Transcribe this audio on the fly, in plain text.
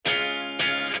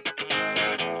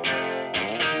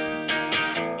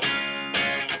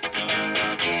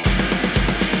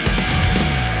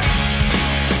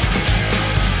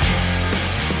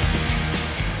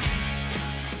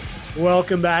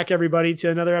Welcome back, everybody, to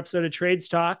another episode of Trades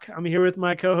Talk. I'm here with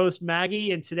my co-host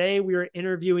Maggie, and today we are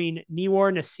interviewing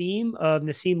Niwar Nasim of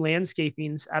Nasim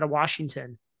Landscapings out of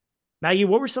Washington. Maggie,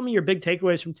 what were some of your big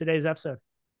takeaways from today's episode?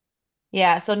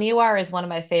 Yeah, so Niwar is one of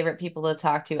my favorite people to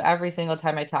talk to. Every single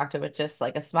time I talk to him, it's just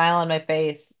like a smile on my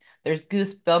face. There's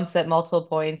goosebumps at multiple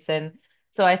points. And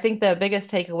so I think the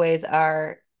biggest takeaways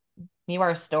are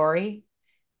Niwar's story,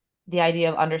 the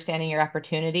idea of understanding your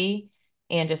opportunity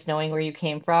and just knowing where you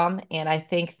came from. And I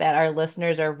think that our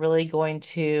listeners are really going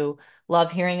to love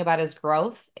hearing about his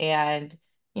growth and,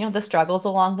 the struggles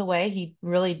along the way. He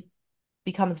really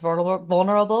becomes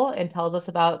vulnerable and tells us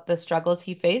about the struggles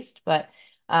he faced. But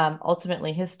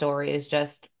ultimately, his story is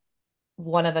just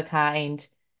one of a kind,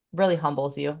 really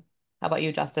humbles you. How about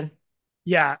you, Justin?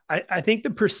 Yeah, I think the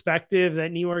perspective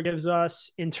that Niwar gives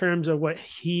us in terms of what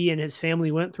he and his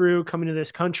family went through coming to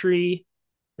this country,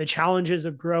 the challenges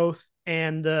of growth,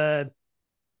 and the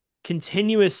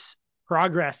continuous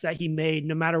progress that he made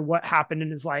no matter what happened in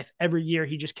his life. Every year,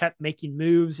 he just kept making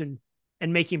moves and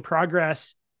making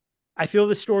progress. I feel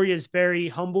the story is very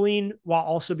humbling while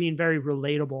also being very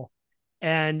relatable.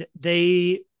 And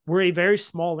they were a very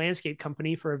small landscape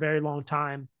company for a very long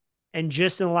time. And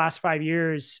just in the last 5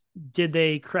 years, did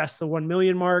they crest the 1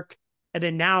 million mark? And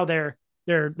then now they're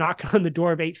knocking on the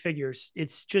door of eight figures.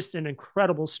 It's just an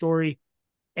incredible story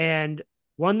and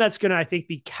one that's going to, I think,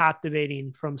 be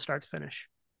captivating from start to finish.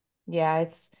 Yeah,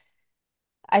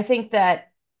 I think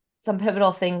that some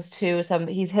pivotal things too,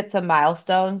 he's hit some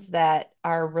milestones that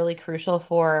are really crucial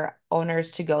for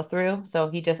owners to go through. So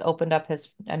he just opened up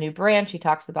his a new branch. He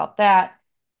talks about that.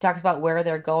 He talks about where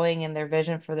they're going and their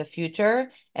vision for the future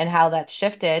and how that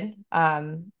shifted.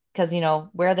 Because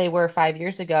where they were 5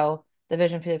 years ago, the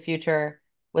vision for the future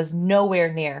was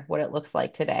nowhere near what it looks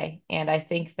like today. And I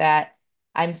think that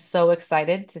I'm so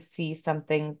excited to see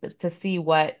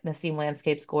what Nasim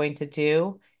Landscape's going to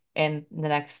do in the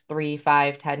next 3,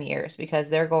 5, 10 years because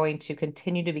they're going to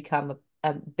continue to become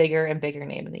a bigger and bigger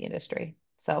name in the industry.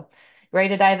 So, ready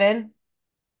to dive in?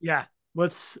 Yeah,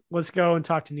 let's go and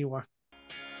talk to Niwa.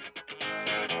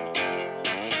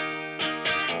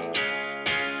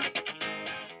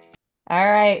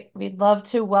 All right. We'd love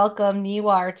to welcome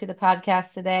Niwar to the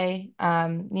podcast today.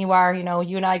 Niwar,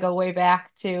 you and I go way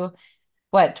back to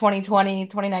what 2020,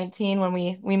 2019 when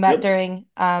we met Yep. during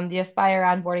the Aspire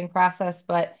onboarding process.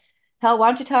 But why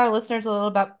don't you tell our listeners a little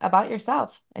about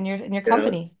yourself and your Yeah.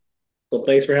 company? Well,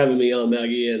 thanks for having me on,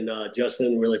 Maggie and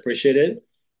Justin. Really appreciate it.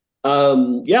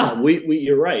 Yeah, we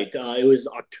you're right. It was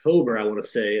October, I want to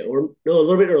say, or no, a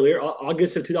little bit earlier,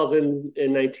 August of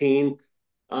 2019,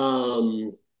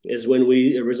 is when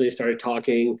we originally started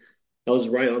talking. That was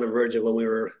right on the verge of when we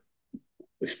were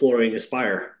exploring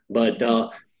Aspire. But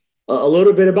a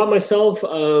little bit about myself.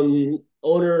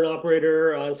 Owner and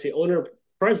operator, let's see, owner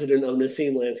president of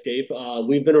Nassim Landscape.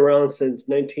 We've been around since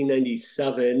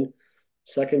 1997,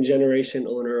 second generation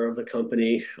owner of the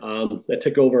company. I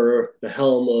took over the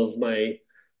helm of my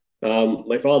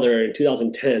father in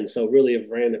 2010. So really have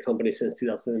ran the company since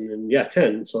 2000 and yeah,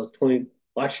 10. So 20,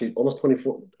 well, actually almost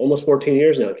 24, almost 14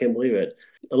 years now. I can't believe it.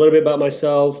 A little bit about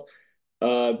myself.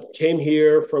 Came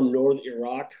here from North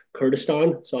Iraq,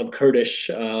 Kurdistan. So I'm Kurdish,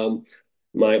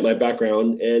 my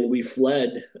background, and we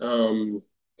fled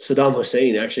Saddam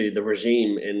Hussein, actually the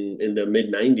regime in the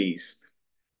mid '90s.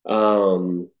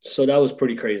 So that was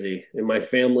pretty crazy. And my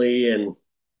family and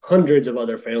hundreds of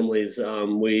other families,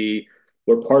 we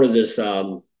were part of this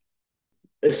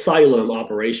asylum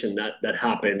operation that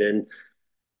happened, and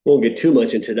won't get too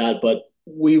much into that, but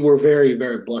we were very,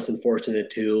 very blessed and fortunate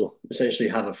to essentially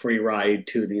have a free ride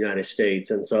to the United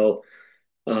States. And so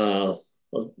uh,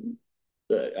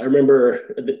 I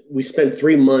remember we spent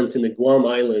 3 months in the Guam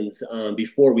Islands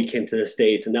before we came to the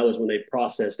States. And that was when they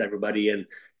processed everybody and,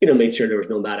 made sure there was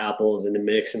no bad apples in the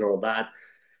mix and all that.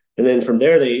 And then from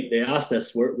there, they asked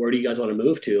us, where do you guys want to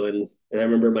move to? And I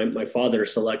remember my father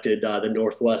selected the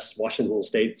Northwest Washington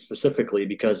State specifically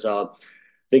because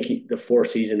think the four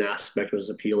season aspect was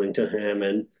appealing to him,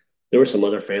 and there were some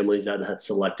other families that had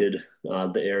selected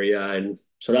the area, and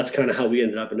so that's kind of how we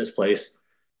ended up in this place.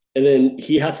 And then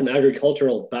he had some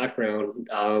agricultural background,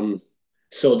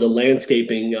 so the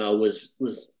landscaping was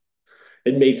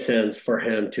it made sense for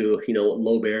him to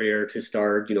low barrier to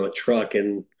start a truck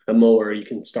and a mower. You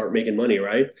can start making money,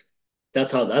 right?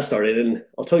 That's how that started, and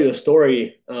I'll tell you a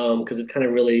story because it kind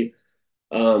of really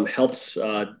helps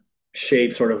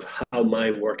shape sort of how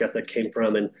my work ethic came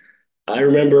from. And I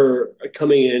remember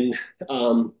coming in,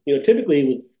 typically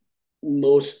with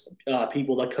most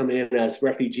people that come in as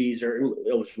refugees, or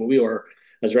we were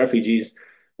as refugees,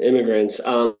 immigrants.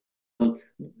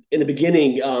 in the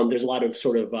beginning, there's a lot of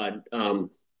sort of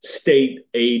state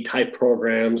aid type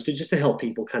programs to just to help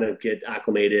people kind of get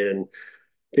acclimated and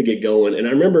to get going. And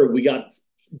I remember we got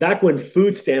back when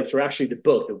food stamps were actually the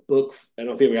book. I don't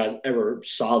know if you guys ever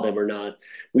saw them or not.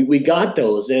 We got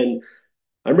those, and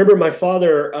I remember my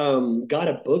father got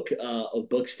a book of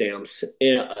book stamps,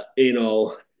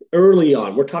 early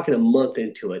on. We're talking a month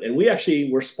into it, and we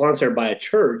actually were sponsored by a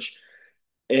church,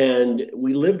 and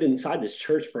we lived inside this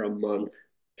church for a month.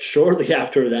 Shortly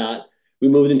after that, we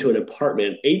moved into an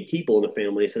apartment, 8 people in the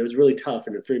family, so it was really tough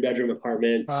in a 3 bedroom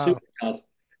apartment, super Wow. tough.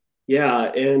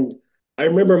 Yeah, and I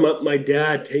remember my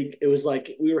dad take it was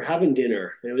like we were having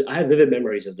dinner. And I have vivid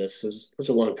memories of this. It was such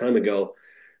a long time ago.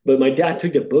 But my dad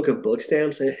took the book of book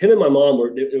stamps, and him and my mom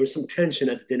were there was some tension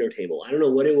at the dinner table. I don't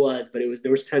know what it was, but it was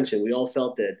there was tension. We all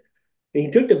felt it. And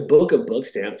he took the book of book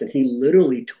stamps and he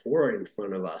literally tore it in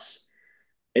front of us.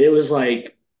 And it was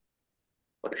like,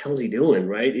 what the hell is he doing?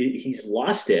 Right? He's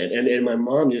lost it. And my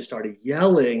mom just started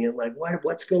yelling and like,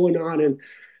 what's going on? And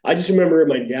I just remember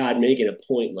my dad making a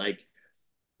point like,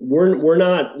 we're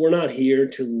not here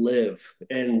to live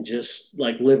and just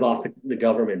like live off the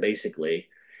government basically.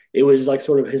 It was like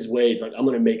sort of his way like I'm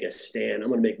going to make a stand, I'm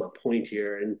going to make my point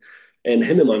here. And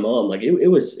him and my mom like it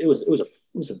was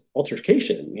an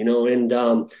altercation,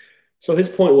 and so his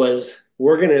point was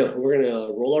we're gonna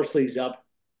roll our sleeves up,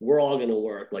 we're all going to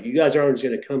work, like you guys aren't just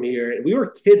going to come here, and we were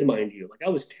kids, mind you, like I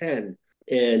was 10,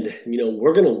 and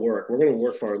we're going to work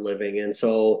for our living. And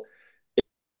so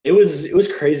it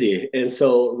was crazy. And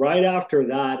so right after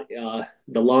that,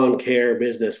 the lawn care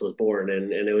business was born,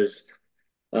 and it was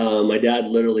my dad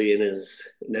literally in his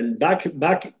and then back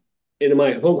in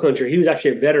my home country, he was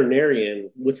actually a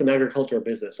veterinarian with some agricultural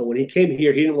business. So when he came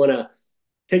here, he didn't want to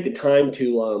take the time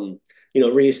to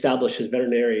reestablish his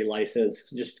veterinary license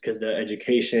just because the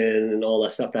education and all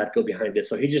that stuff that go behind it.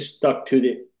 So he just stuck to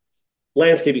the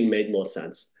landscaping made most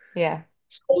sense. Yeah.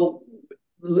 So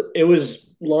it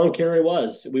was lawn care. It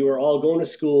was. We were all going to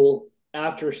school.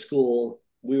 After school,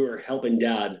 we were helping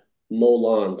dad mow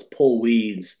lawns, pull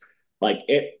weeds. Like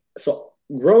it. So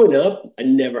growing up, I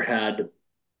never had,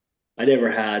 I didn't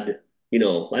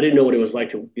know what it was like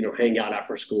to, hang out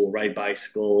after school, ride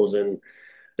bicycles, and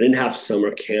I didn't have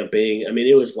summer camping. I mean,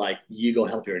 it was like you go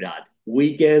help your dad.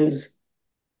 Weekends,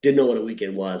 didn't know what a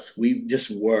weekend was. We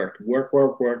just worked, work,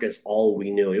 work, work is all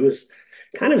we knew. It was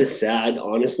kind of a sad,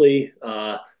 honestly.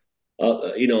 Growing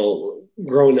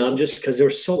up, just because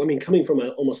there's so, I mean, coming from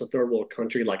almost a third world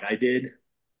country like I did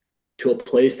to a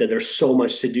place that there's so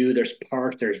much to do. There's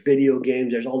parks, there's video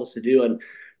games, there's all this to do. And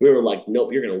we were like,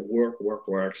 nope, you're going to work, work,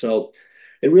 work. So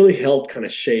it really helped kind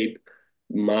of shape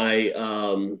my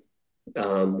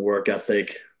work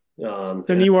ethic. So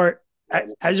And Niwar,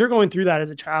 as you're going through that as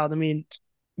a child, I mean,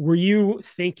 were you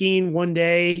thinking one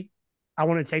day I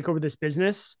want to take over this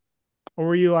business, or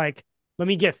were you like, let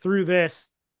me get through this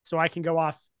so I can go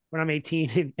off when I'm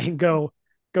 18 and go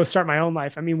start my own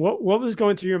life? I mean, what was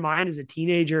going through your mind as a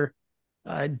teenager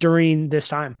during this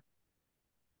time?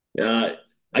 uh,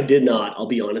 I did not. I'll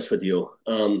be honest with you,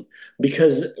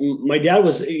 because my dad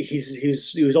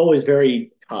he was always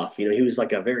very tough. He was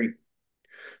like a very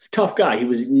tough guy. He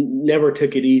was never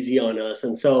took it easy on us,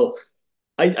 and so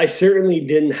I certainly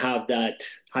didn't have that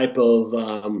type of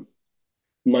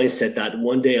mindset that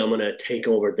one day I'm going to take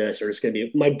over this, or it's going to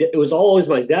be it was always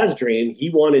my dad's dream. He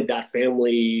wanted that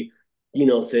family,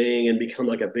 thing and become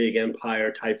like a big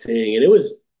empire type thing. And it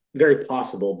was very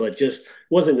possible, but just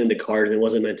wasn't in the cards and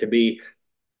wasn't meant to be.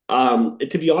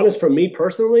 To be honest, for me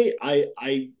personally,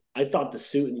 I thought the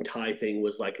suit and tie thing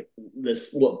was like this,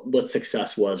 what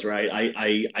success was, right?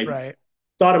 I Right.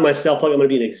 thought of myself like I'm going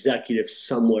to be an executive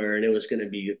somewhere and it was going to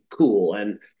be cool.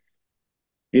 And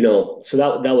so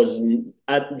that was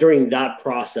during that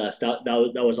process that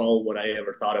was all what I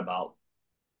ever thought about.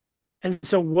 And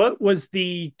so what was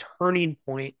the turning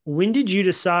point? When did you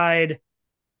decide,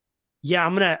 yeah,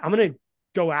 I'm gonna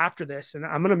go after this and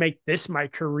I'm gonna make this my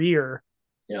career?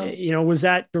 Yeah, Was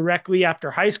that directly after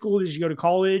high school? Did you go to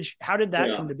college? How did that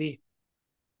yeah, come to be?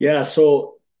 yeah.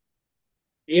 So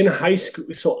in high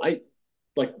school, so I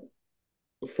like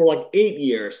for like 8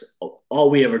 years, all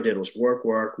we ever did was work,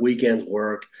 work, weekends,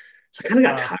 work. So I kind of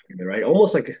got Wow. tired of it, right?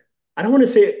 Almost like I don't want to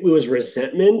say it was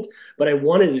resentment, but I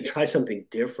wanted to try something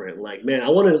different. Like, man, I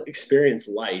want to experience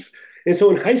life. And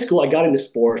so in high school, I got into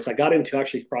sports. I got into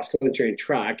actually cross country and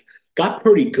track, got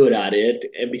pretty good at it,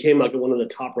 and became like one of the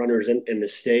top runners in the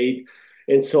state.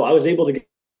 And so I was able to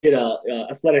get a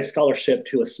athletic scholarship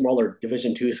to a smaller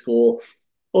Division II school.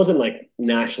 I wasn't like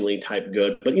nationally type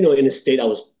good, but in the state I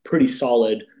was pretty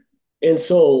solid. And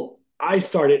so I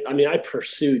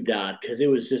pursued that because it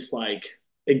was just like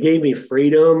it gave me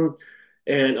freedom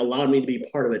and allowed me to be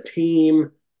part of a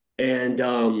team. And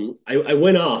I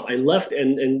went off. I left,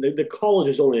 and the college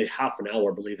is only half an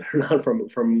hour, believe it or not,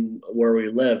 from where we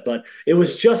live. But it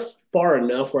was just far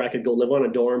enough where I could go live on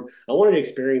a dorm. I wanted to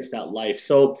experience that life,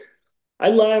 so I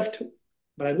left.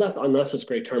 But I left on not such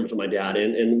great terms with my dad,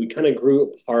 and we kind of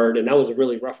grew apart, and that was a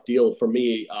really rough deal for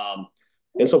me.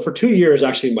 And so for 2 years,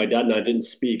 actually, my dad and I didn't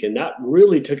speak, and that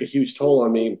really took a huge toll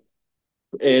on me.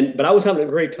 And but I was having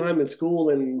a great time in school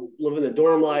and living the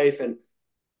dorm life, and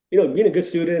being a good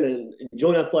student and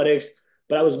enjoying athletics.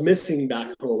 But I was missing back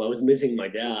home. I was missing my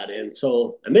dad, and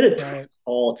so I made a tough Right.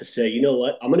 call to say, you know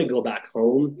what, I'm going to go back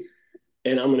home,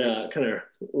 and I'm going to kind of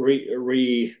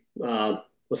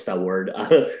what's that word?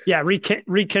 Yeah.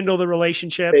 Rekindle the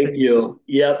relationship Thank and you.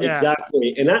 Yep, yeah.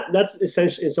 exactly. And that's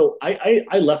essentially. And so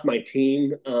I left my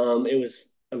team. It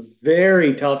was a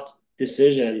very tough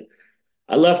decision.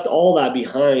 I left all that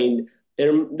behind.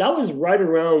 And that was right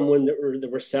around when the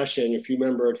recession, if you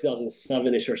remember,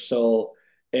 2007-ish or so. Oh,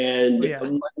 And yeah.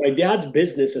 my dad's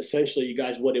business, essentially, you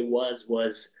guys, what it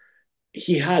was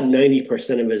he had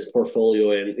 90% of his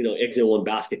portfolio in, exit one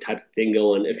basket type of thing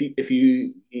going. If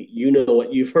you know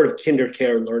what you've heard of Kinder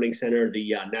Care Learning Center,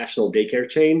 the national daycare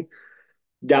chain,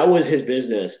 that was his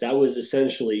business. That was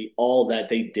essentially all that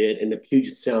they did in the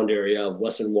Puget Sound area of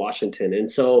Western Washington. And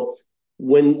so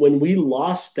when we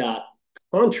lost that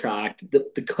contract,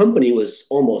 the company was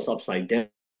almost upside down.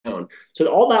 So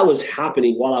all that was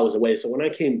happening while I was away. So when I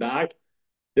came back,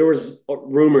 there was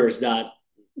rumors that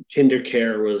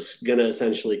KinderCare was going to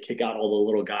essentially kick out all the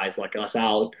little guys like us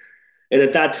out. And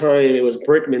at that time, it was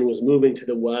Brickman was moving to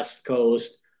the West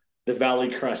Coast. The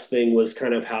Valley Crest thing was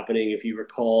kind of happening, if you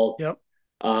recall. Yep.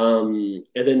 And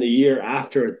then the year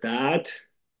after that,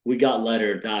 we got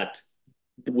letter that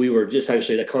we were just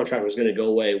essentially the contract was going to go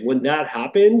away. When that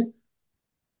happened,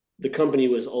 the company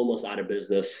was almost out of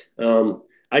business.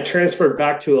 I transferred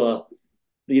back to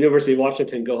the University of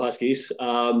Washington, go Huskies,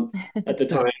 at the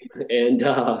time, and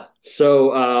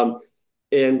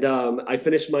I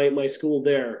finished my school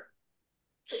there.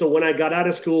 So when I got out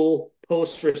of school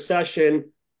post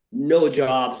recession, no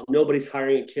jobs, nobody's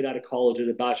hiring a kid out of college with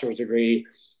a bachelor's degree.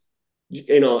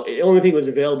 The only thing that was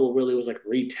available really was like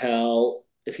retail,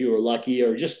 if you were lucky,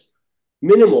 or just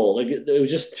minimal. Like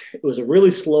it was a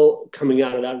really slow coming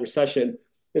out of that recession.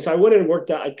 And so I went and worked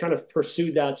that. I kind of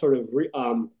pursued that sort of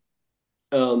um,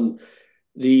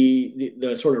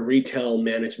 the sort of retail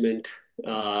management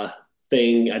uh,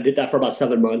 thing. I did that for about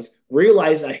 7 months.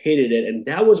 Realized I hated it, and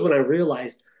that was when I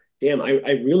realized, damn,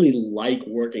 I really like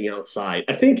working outside.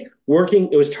 I think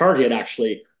working it was Target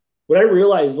actually. When I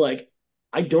realized like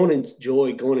I don't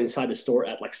enjoy going inside the store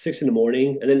at like 6 in the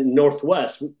morning, and then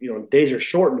Northwest, days are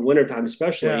short in wintertime Yeah.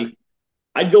 especially.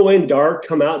 I'd go in dark,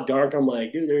 come out dark. I'm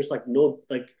like, dude, there's like no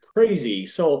like crazy.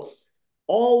 So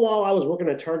all while I was working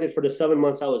at Target for the 7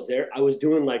 months I was there, I was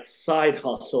doing like side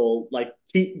hustle, like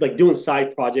doing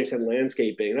side projects and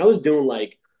landscaping. And I was doing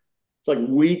like it's like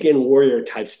weekend warrior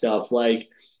type stuff, like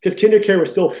because KinderCare was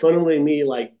still funneling me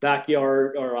like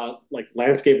backyard or like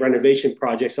landscape renovation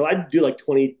projects. So I'd do like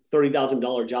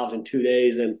 $20,000-$30,000 jobs in 2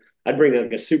 days, and I'd bring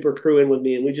like a super crew in with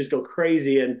me, and we just go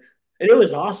crazy, and it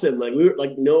was awesome. Like we were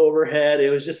like no overhead.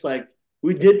 It was just like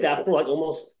we did that for like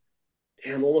almost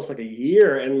like a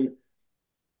year, and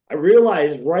I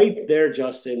realized right there,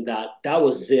 Justin, that that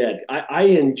was it. I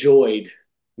enjoyed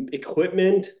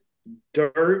equipment,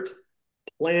 dirt,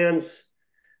 plants,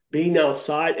 being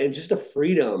outside, and just a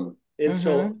freedom. And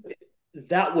so Mm-hmm.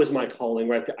 that was my calling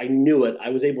right there. I knew it. I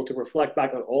was able to reflect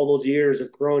back on all those years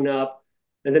of growing up.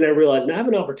 And then I realized, man, I have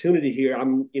an opportunity here.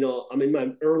 I'm in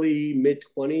my early mid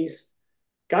 20s,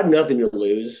 got nothing to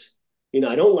lose.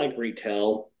 I don't like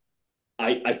retail.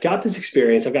 I've got this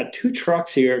experience. I've got two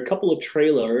trucks here, a couple of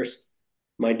trailers.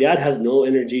 My dad has no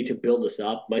energy to build us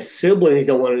up. My siblings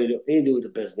don't want to do anything to do with the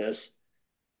business.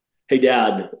 Hey,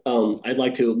 Dad, I'd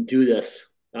like to do this.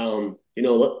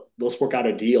 Let's work out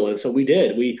a deal. And so we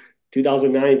did. We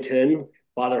 2009, 10,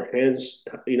 father hands,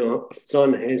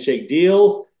 son handshake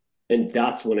deal, and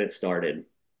that's when it started.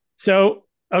 So,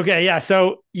 okay. Yeah.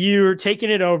 So you're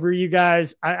taking it over. You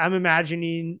guys, I'm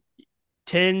imagining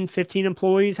 10, 15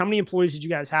 employees. How many employees did you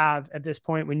guys have at this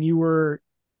point when you were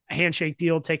a handshake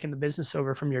deal taking the business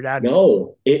over from your dad?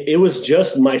 No, it was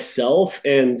just myself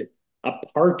and a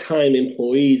part-time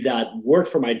employee that worked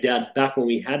for my dad back when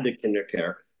we had the kinder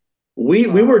care. We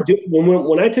were Wow. doing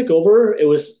when I took over, it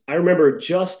was I remember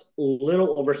just a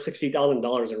little over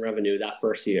 $60,000 in revenue that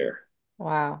first year.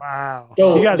 Wow. Wow.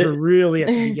 So you So guys were really at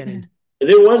the beginning.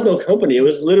 There was no company. It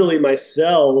was literally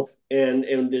myself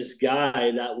and this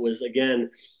guy that was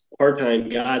again part time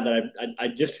guy that I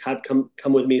just had come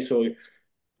with me so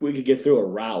we could get through a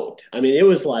route. I mean, it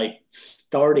was like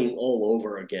starting all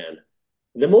over again.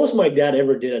 The most my dad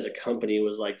ever did as a company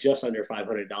was like just under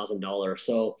 $500,000.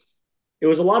 So it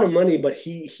was a lot of money, but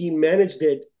he managed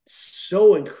it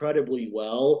so incredibly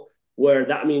well. Where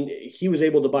that I mean, he was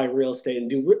able to buy real estate and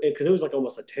do because it was like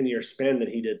almost a 10-year span that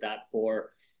he did that for,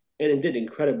 and it did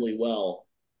incredibly well.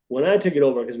 When I took it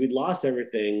over, because we'd lost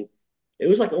everything, it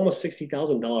was like almost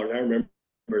 $60,000. I remember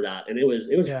that, and it was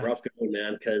Yeah. rough going,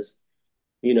 man, because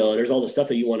there's all the stuff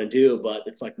that you want to do, but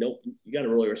it's like, nope, you got to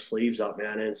roll your sleeves up,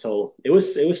 man. And so it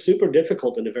was super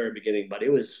difficult in the very beginning, but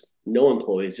it was no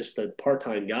employees, just a part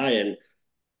time guy, and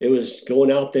it was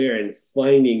going out there and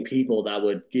finding people that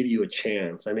would give you a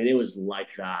chance. I mean, it was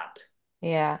like that.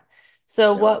 Yeah. So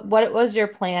So what was your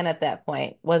plan at that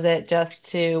point? Was it just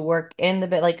to work in the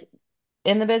bit like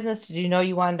in the business? Did you know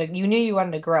you knew you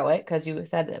wanted to grow it because you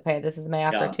said, okay, this is my yeah,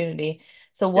 opportunity.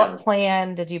 So what yeah,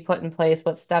 plan did you put in place?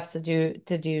 What steps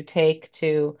did you take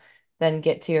to then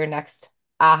get to your next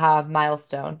aha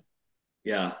milestone?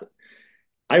 yeah.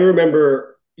 I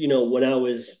remember, when I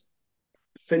was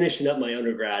finishing up my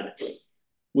undergrad,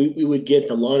 we would get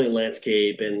the lawn and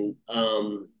landscape and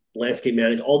landscape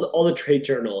manage all the trade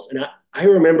journals. And I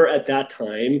remember at that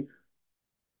time,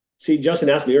 see, Justin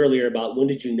asked me earlier about when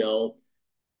did you know?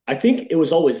 I think it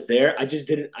was always there. I just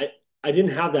didn't I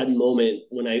didn't have that moment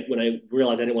when I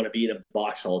realized I didn't want to be in a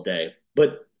box all day.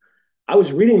 But I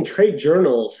was reading trade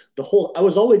journals I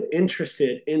was always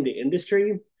interested in the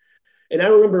industry. And I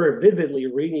remember vividly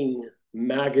reading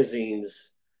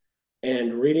magazines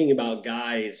and reading about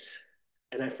guys,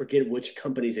 and I forget which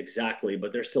companies exactly,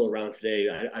 but they're still around today.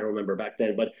 I don't remember back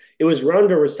then, but it was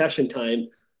around a recession time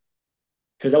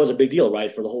because that was a big deal, right,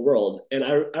 for the whole world. And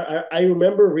I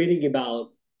remember reading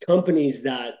about companies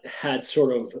that had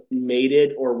sort of made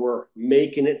it or were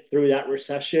making it through that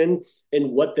recession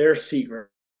and what their secret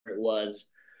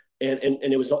was. And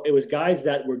it was guys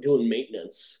that were doing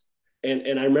maintenance.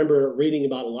 And I remember reading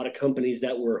about a lot of companies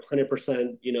that were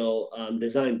 100%,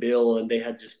 design build, and they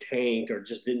had just tanked or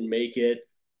just didn't make it.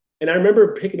 And I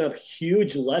remember picking up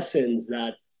huge lessons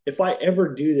that if I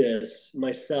ever do this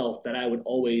myself, that I would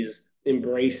always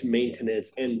embrace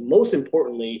maintenance and most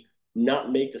importantly,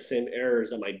 not make the same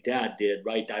errors that my dad did,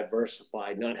 right?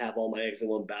 Diversify, not have all my eggs in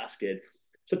one basket.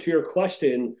 So to your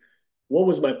question, what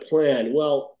was my plan?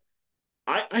 Well,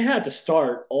 I had to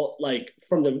start all like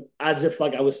from the as if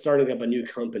like I was starting up a new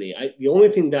company. The only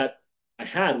thing that I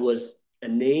had was a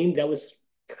name that was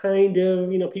kind of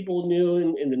people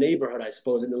knew in the neighborhood, I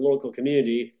suppose, in the local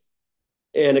community,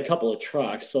 and a couple of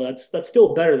trucks. So that's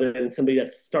still better than somebody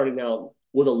that's starting out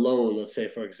with a loan, let's say,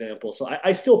 for example. So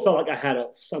I still felt like I had a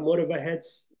somewhat of a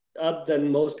heads up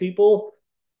than most people.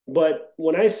 But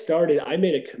when I started, I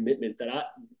made a commitment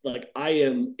that I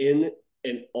am in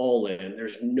and all in.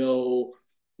 There's no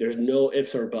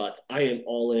ifs or buts. I am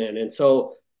all in. And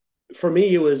so for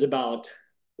me, it was about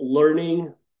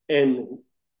learning and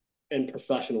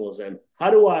professionalism.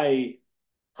 How do I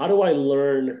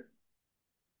learn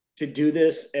to do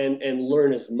this and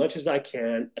learn as much as I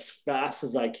can, as fast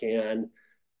as I can,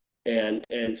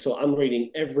 and so I'm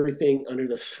reading everything under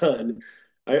the sun.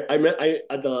 I met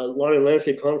at the Lawn and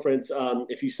Landscape Conference.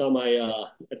 If you saw my,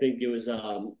 I think it was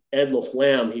Ed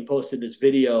LaFlamme. He posted this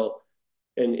video,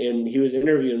 and he was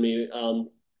interviewing me.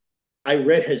 I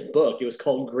read his book. It was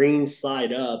called Green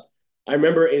Side Up. I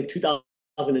remember in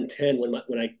 2010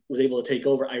 when I was able to take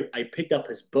over, I picked up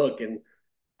his book, and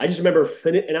I just remember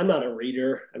and I'm not a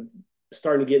reader. I'm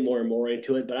starting to get more and more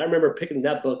into it, but I remember picking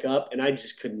that book up and I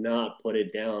just could not put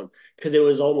it down because it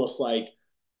was almost like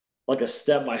a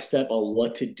step by step on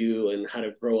what to do and how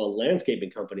to grow a landscaping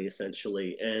company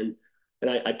essentially. And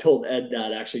I told Ed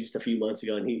that actually just a few months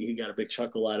ago, and he got a big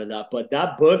chuckle out of that. But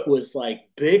that book was like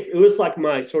big. It was like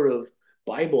my sort of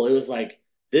Bible. It was like,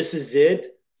 this is it.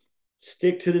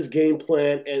 Stick to this game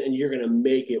plan, and you're going to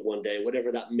make it one day,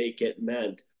 whatever that make it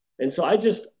meant. And so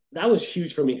that was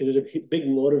huge for me because it was a big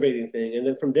motivating thing. And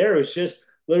then from there, it was just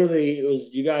literally, it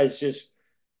was you guys just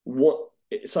want.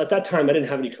 So at that time, I didn't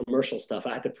have any commercial stuff.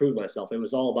 I had to prove myself. It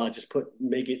was all about just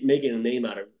making a name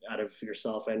out of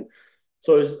yourself. And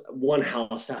so it was one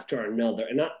house after another.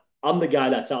 And I'm the guy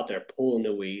that's out there pulling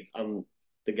the weeds. I'm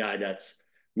the guy that's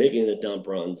making the dump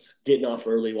runs, getting off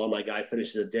early while my guy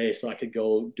finishes the day so I could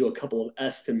go do a couple of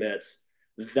estimates,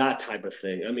 that type of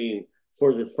thing. I mean,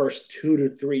 for the first 2 to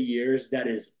 3 years, that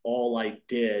is all I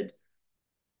did.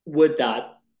 With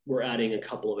that, we're adding a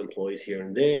couple of employees here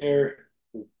and there,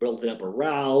 building up a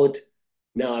route.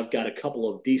 Now I've got a couple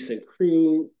of decent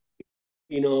crew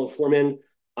foreman,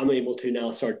 I'm able to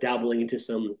now start dabbling into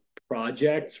some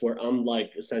projects where I'm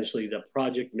like essentially the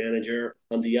project manager,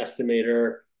 I'm the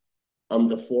estimator, I'm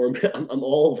the foreman, I'm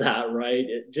all that, right?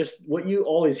 Just what you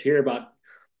always hear about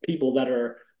people that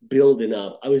are building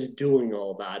up. I was doing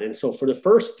all that. And so for the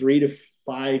first 3 to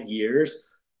 5 years,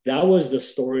 that was the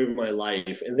story of my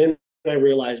life. And then I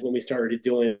realized when we started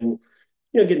doing,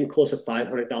 getting close to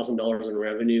 $500,000 in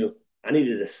revenue, I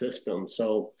needed a system.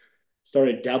 So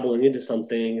started dabbling into some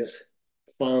things,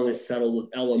 finally settled with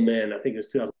Element. I think it was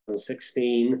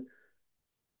 2016,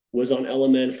 was on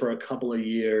Element for a couple of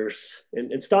years.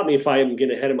 And stop me if I'm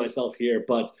getting ahead of myself here,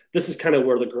 but this is kind of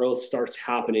where the growth starts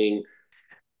happening.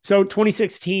 So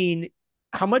 2016,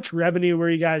 how much revenue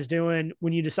were you guys doing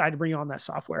when you decided to bring on that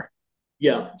software?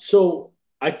 Yeah. So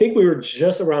I think we were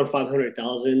just around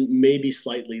 500,000, maybe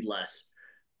slightly less.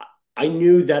 I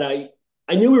knew that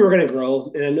I knew we were going to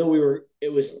grow, and I know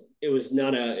it was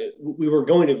not we were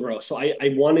going to grow. So I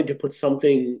wanted to put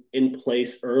something in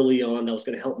place early on that was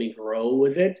going to help me grow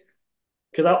with it,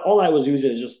 because all I was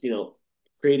using is just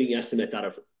creating estimates out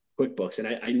of QuickBooks, and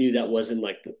I knew that wasn't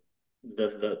like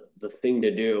the thing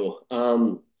to do.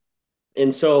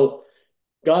 And so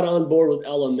got on board with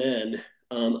LMN,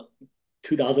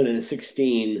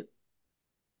 2016,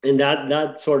 and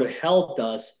that sort of helped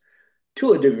us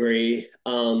to a degree,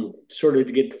 sort of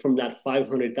to get from that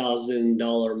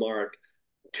 $500,000 mark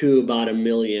to about a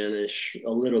million ish,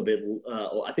 a little bit.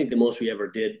 I think the most we ever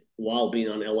did while being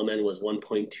on LMN was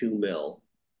 1.2 mil.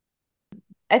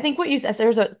 I think what you said,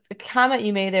 there's a comment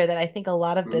you made there that I think a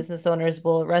lot of Mm-hmm. business owners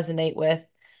will resonate with,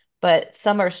 but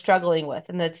some are struggling with.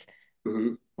 And that's,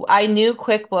 Mm-hmm. I knew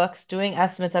QuickBooks, doing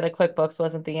estimates out of QuickBooks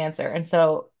wasn't the answer. And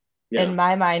so in Yeah,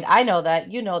 my mind, I know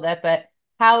that, you know that, but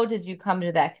how did you come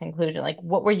to that conclusion? Like,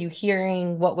 what were you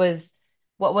hearing? What was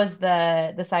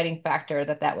the deciding factor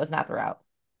that that was not the route?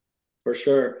 for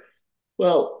sure.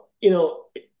 Well,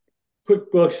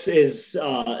 QuickBooks is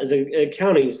an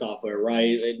accounting software, right?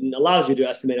 It allows you to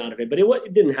estimate out of it, but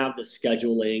it didn't have the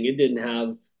scheduling. It didn't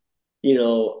have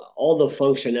all the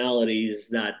functionalities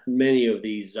that many of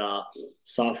these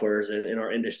softwares in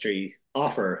our industry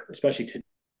offer, especially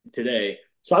today.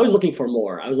 So I was looking for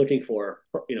more. I was looking for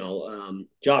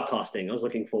job costing. I was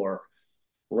looking for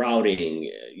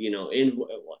routing. You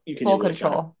can Full do which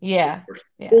control. Yeah.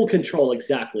 Yeah. full control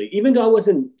exactly. Even though I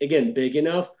wasn't again big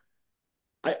enough,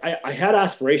 I had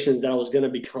aspirations that I was going to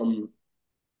become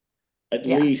at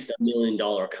Yeah. least $1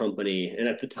 million company. And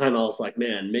at the time I was like,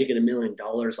 man, making $1 million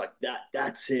like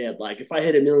that's it. Like if I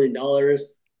hit $1 million,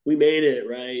 we made it,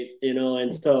 right?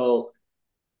 And so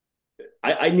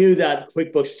I knew that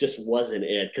QuickBooks just wasn't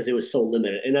it because it was so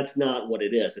limited. And that's not what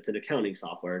it is. It's an accounting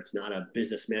software. It's not a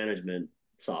business management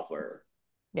software.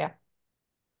 Yeah.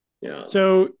 Yeah.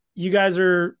 So you guys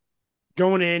are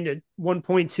going into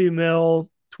 1.2 mil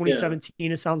Yeah.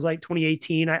 2017. It sounds like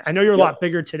 2018. I know you're a Yep. lot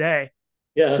bigger today.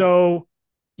 Yeah. So,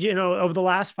 over the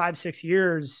last 5, 6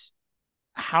 years,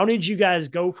 how did you guys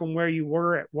go from where you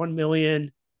were at 1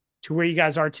 million to where you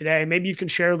guys are today? Maybe you can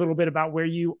share a little bit about where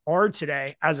you are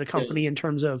today as a Yeah. company in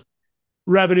terms of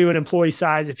revenue and employee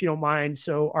size, if you don't mind,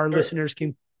 so our Sure. listeners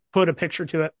can put a picture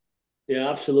to it. Yeah,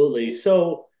 absolutely.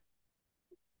 So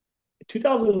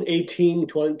 2018,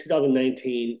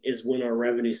 2019 is when our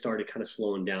revenue started kind of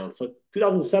slowing down. So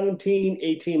 2017,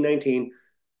 18, 19,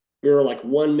 we were like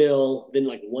 1 mil, then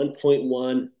like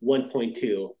 1.1,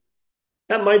 1.2.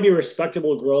 That might be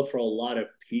respectable growth for a lot of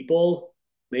people,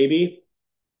 maybe.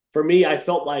 For me, I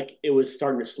felt like it was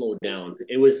starting to slow down.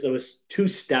 It was too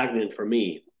stagnant for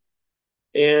me.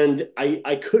 And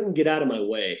I couldn't get out of my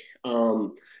way.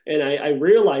 And I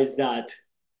realized that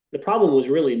the problem was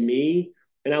really me.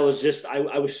 And I was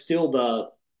still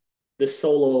the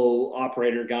solo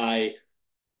operator guy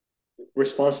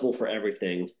responsible for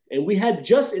everything. And we had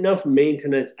just enough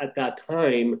maintenance at that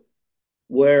time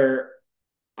where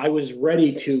I was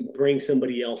ready to bring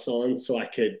somebody else on so I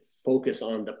could focus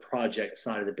on the project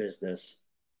side of the business.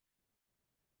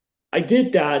 I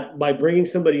did that by bringing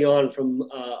somebody on from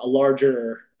a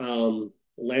larger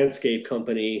landscape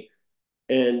company,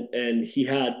 and he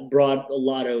had brought a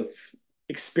lot of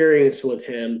experience with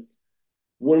him.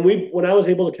 When I was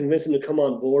able to convince him to come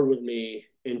on board with me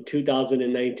in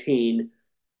 2019,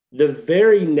 the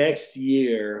very next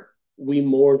year we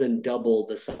more than doubled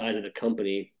the size of the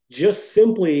company just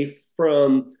simply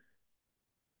from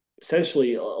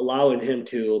essentially allowing him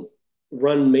to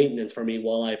run maintenance for me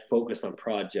while I focused on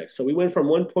projects. So we went from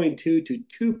 1.2 to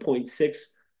 2.6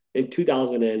 in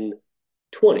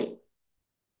 2020.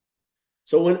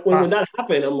 So when Wow. that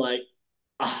happened, I'm like,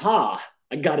 aha,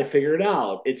 I got to figure it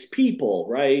out. It's people,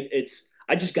 right?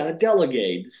 I just got to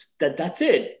delegate. That's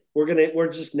it. we're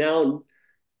just now,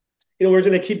 we're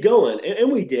gonna keep going,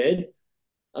 and we did.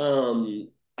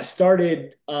 I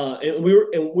started, and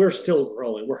we're still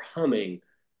growing. We're humming.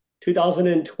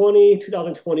 2020,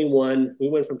 2021, we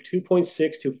went from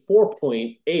 2.6 to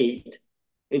 4.8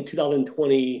 in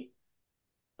 2020.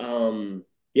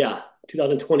 Yeah,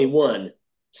 2021.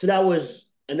 So that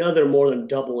was another more than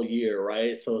double a year,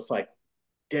 right? So it's like,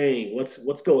 dang,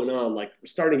 what's going on? Like we're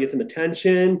starting to get some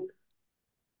attention,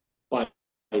 buying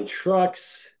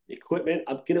trucks, equipment.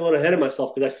 I'm getting a little ahead of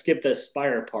myself because I skipped the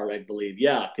Aspire part, I believe.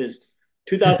 Yeah, because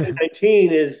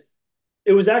 2019 is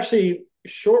it was actually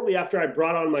shortly after I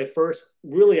brought on my first,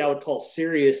 really, I would call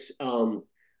serious.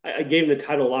 I gave him the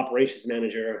title of operations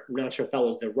manager. I'm not sure if that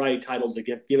was the right title to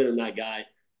give given him that guy,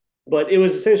 but it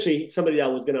was essentially somebody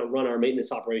that was going to run our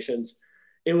maintenance operations.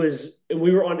 It was, and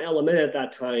we were on Element at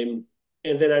that time,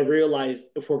 and then I realized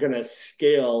if we're going to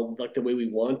scale like the way we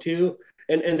want to,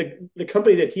 and the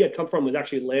company that he had come from was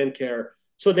actually Landcare,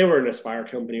 so they were an Aspire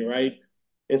company, right?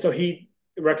 And so he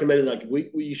recommended like we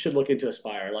you should look into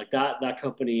Aspire, like that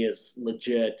company is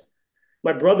legit.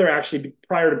 My brother actually,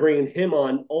 prior to bringing him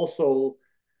on, also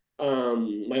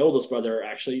my oldest brother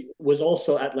actually was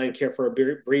also at Landcare for a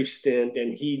brief stint,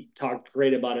 and he talked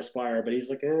great about Aspire, but he's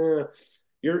like,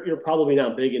 you're probably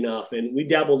not big enough. And we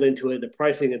dabbled into it. The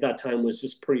pricing at that time was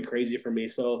just pretty crazy for me.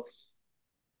 So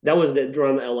that was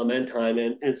around the LMN time,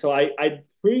 and so I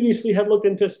previously had looked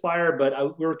into Aspire,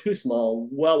 but we were too small,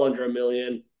 well under $1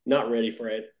 million, not ready for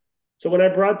it. So when I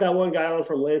brought that one guy on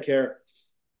from Landcare,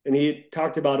 and he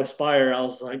talked about Aspire, I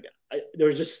was like, there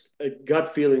was just a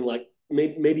gut feeling like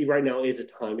maybe right now is the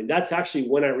time. And that's actually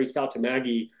when I reached out to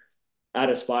Maggie at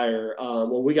Aspire.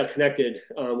 When we got connected,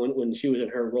 when she was in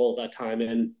her role at that time,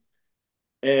 and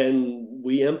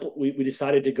we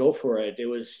decided to go for it. It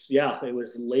was, yeah, it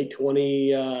was late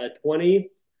 2020,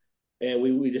 and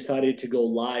we decided to go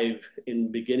live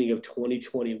in beginning of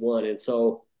 2021. And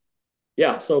so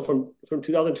yeah, so from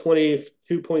 2020,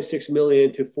 2.6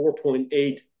 million to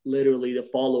 4.8 literally the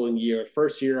following year.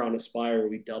 First year on Aspire,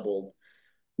 we doubled,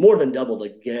 more than doubled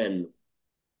again.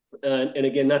 And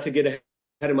again, not to get ahead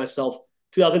of myself,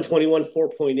 2021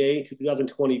 4.8 to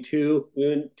 2022 we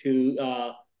went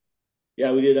to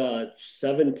yeah, we did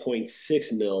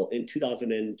 7.6 mil in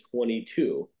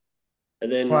 2022,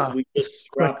 and then Wow, we it's just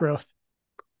quick wrapped. growth.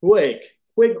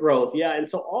 Quick growth. Yeah. And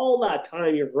so all that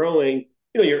time you're growing,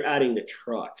 you're adding the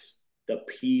trucks, the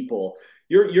people,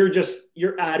 you're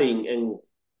adding, and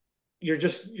you're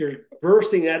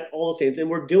bursting at all the same. And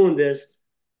we're doing this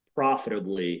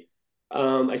profitably.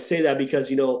 I say that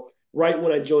because, right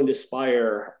when I joined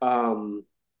Aspire,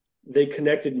 they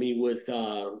connected me with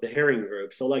the Herring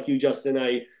Group. So like you, Justin,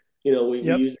 we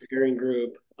Yep. use the Herring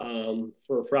Group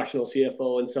for fractional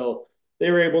CFO. And so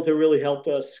they were able to really help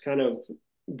us kind of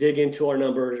dig into our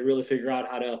numbers, really figure out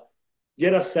how to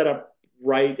get us set up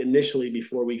right initially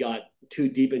before we got too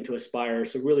deep into Aspire.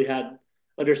 So really had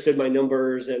understood my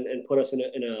numbers and put us in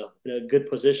a good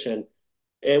position.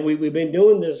 And we've been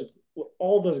doing this,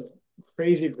 all this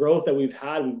crazy growth that we've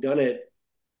had. We've done it,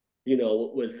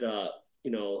 with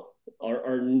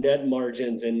our net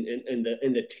margins in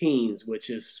the teens, which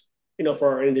is,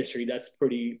 for our industry, that's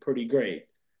pretty great.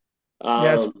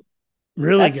 Yeah, it's Um,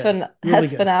 really good. Really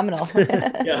That's good. phenomenal.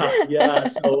 yeah.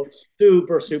 So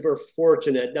super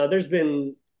fortunate. Now there's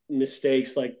been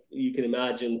mistakes like you can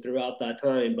imagine throughout that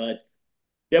time, but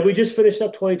yeah, we just finished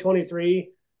up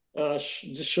 2023,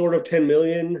 just short of 10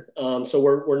 million. So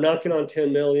we're knocking on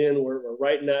 10 million. We're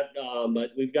right in that,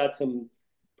 but we've got some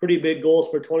pretty big goals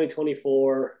for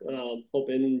 2024.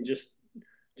 Hoping just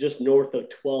north of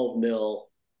 12 mil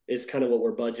is kind of what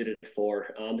we're budgeted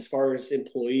for. As far as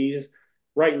employees,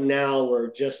 right now we're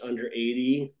just under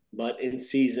 80, but in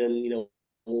season,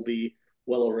 we'll be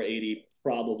well over 80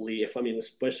 probably.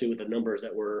 Especially with the numbers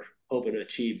that we're hoping to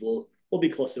achieve, we'll be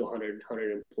close to 100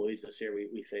 employees this year.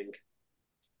 We think.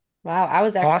 Wow, I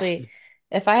was actually, Awesome.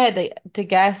 if I had to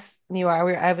guess,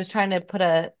 I was trying to put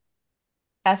a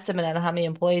estimate on how many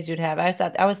employees you'd have.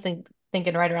 I was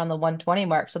thinking right around the 120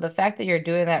 mark. So the fact that you're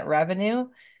doing that revenue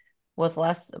with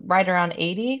less, right around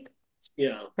 80,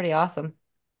 Yeah. it's pretty awesome.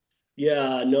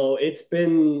 Yeah, no, it's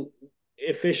been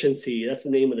efficiency. That's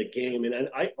the name of the game. And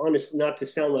I honestly, not to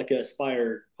sound like an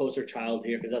Aspire poster child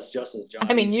here, because that's Justin's job.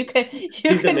 I mean, He's you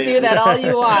he's the can do man. that all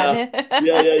you want.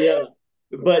 Yeah, yeah.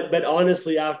 But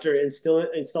honestly, after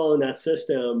installing that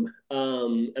system,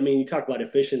 you talk about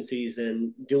efficiencies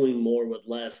and doing more with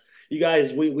less. You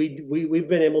guys, we've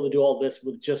been able to do all this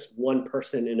with just one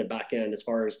person in the back end as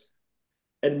far as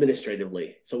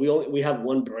administratively. So we have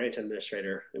one branch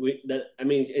administrator.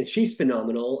 And she's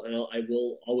phenomenal, and I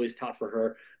will always talk for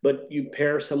her. But you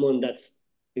pair someone that's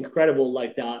incredible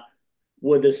like that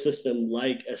with a system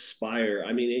like Aspire.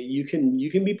 I mean, you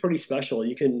can be pretty special.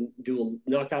 You can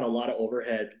knock out a lot of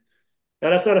overhead. Now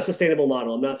that's not a sustainable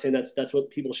model. I'm not saying that's what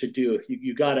people should do.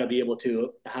 You got to be able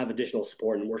to have additional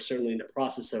support, and we're certainly in the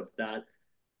process of that.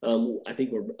 I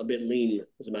think we're a bit lean,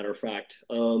 as a matter of fact.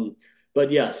 But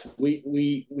yes,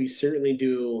 we certainly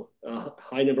do a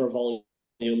high number of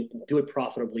volume, do it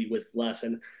profitably with less.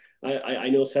 And I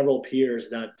know several peers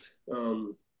that,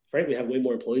 frankly, have way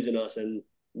more employees than us, and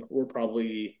we're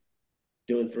probably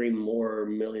doing $3 more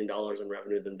million in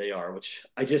revenue than they are, which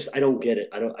I don't get it.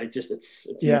 I don't I just it's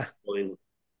Yeah. mind.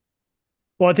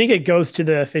 Well, I think it goes to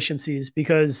the efficiencies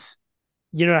because,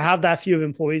 to have that few of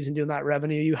employees and doing that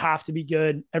revenue, you have to be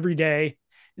good every day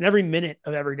and every minute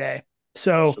of every day.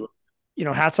 So,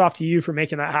 Absolutely. hats off to you for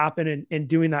making that happen and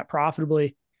doing that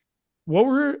profitably. What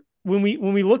were when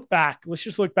we look back, let's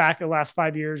just look back at the last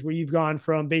 5 years where you've gone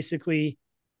from basically,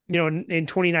 in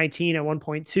 2019 at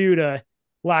 1.2 to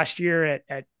last year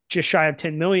at just shy of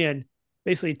 10 million,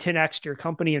 basically 10x your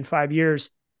company in 5 years.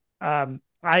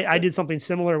 I did something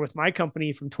similar with my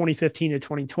company from 2015 to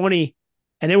 2020,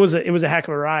 and it was a heck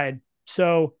of a ride.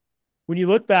 So when you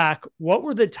look back, what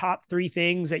were the top three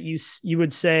things that you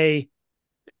would say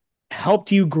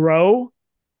helped you grow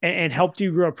and helped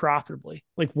you grow profitably?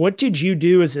 Like, what did you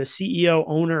do as a CEO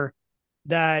owner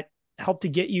that helped to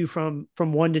get you from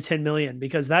 1 to 10 million?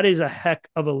 Because that is a heck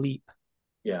of a leap.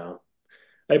 Yeah.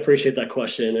 I appreciate that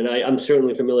question, and I'm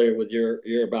certainly familiar with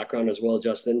your background as well,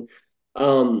 Justin.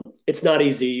 It's not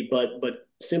easy, but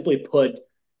simply put,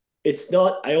 it's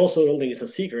not. I also don't think it's a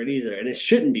secret either, and it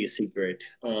shouldn't be a secret.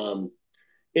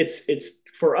 It's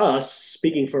for us,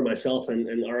 speaking for myself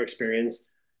and our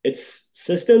experience. It's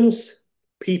systems,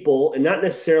 people, and not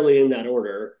necessarily in that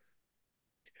order.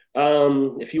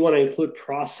 If you want to include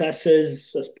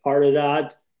processes as part of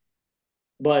that,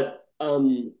 but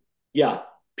yeah,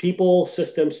 people,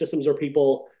 systems are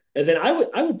people, and then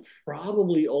I would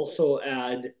probably also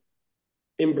add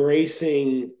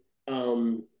embracing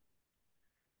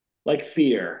like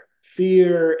fear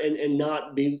and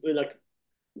not being like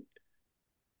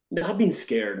not being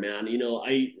scared, man.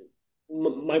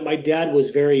 My dad was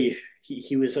very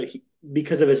he was like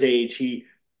because of his age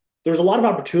there was a lot of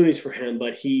opportunities for him,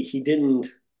 but he didn't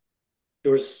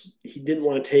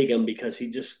want to take them because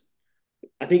he just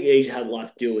I think age had a lot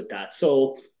to do with that.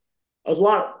 So I was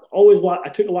always a lot. I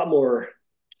took a lot more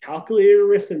calculated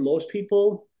risks than most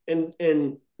people, and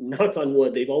knock on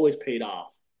wood, they've always paid off.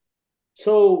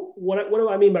 So what do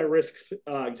I mean by risks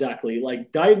exactly?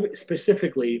 Like diving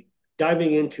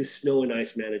into snow and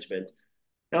ice management.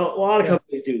 Now, a lot of Yeah.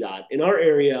 companies do that. In our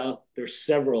area, there's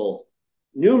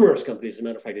numerous companies, as a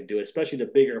matter of fact, that do it, especially the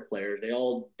bigger players. They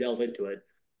all delve into it.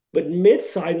 But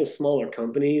mid-sized and smaller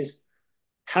companies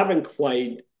haven't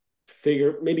quite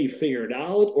figured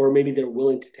out, or maybe they're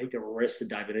willing to take the risk to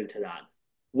dive into that.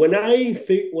 When I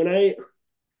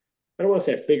don't want to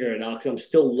say I figured it out because I'm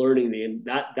still learning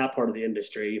that part of the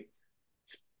industry.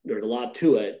 There's a lot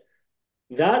to it.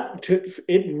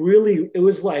 It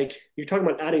was like you're talking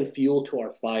about adding fuel to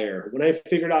our fire. When I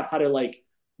figured out how to like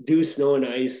do snow and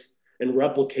ice and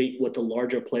replicate what the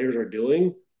larger players are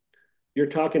doing, you're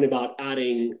talking about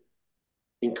adding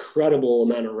incredible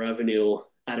amount of revenue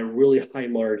at a really high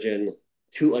margin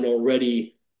to an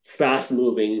already fast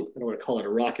moving, I don't want to call it a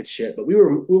rocket ship, but we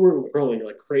were growing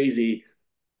like crazy.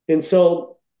 And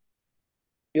so,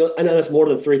 I know that's more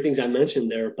than three things I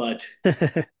mentioned there, but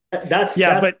that's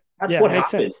Yeah, that's but that's yeah, what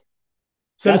makes happened. sense.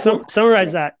 So to That's what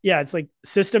summarize that, yeah, it's like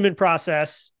system and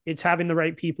process, it's having the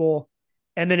right people,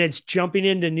 and then it's jumping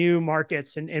into new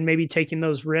markets and maybe taking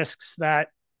those risks that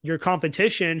your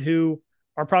competition, who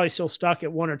are probably still stuck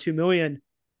at 1 or 2 million,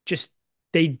 just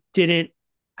they didn't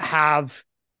have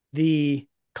the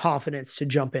confidence to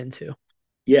jump into.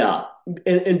 yeah.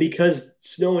 And because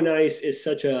snow and ice is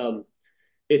such a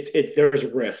there's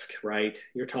risk, right?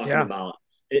 You're talking Yeah. about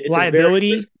it's a very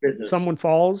Liability, risky business. someone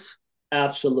falls.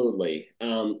 Absolutely.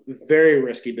 Very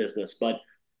risky business, but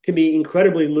can be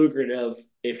incredibly lucrative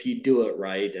if you do it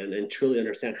right and truly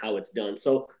understand how it's done.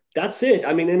 So that's it.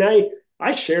 I mean, and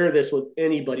I share this with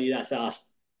anybody that's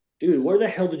asked, dude, where the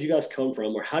hell did you guys come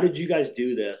from? Or how did you guys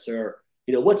do this? Or,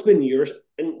 what's been yours?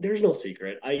 And there's no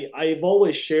secret. I've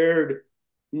always shared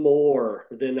more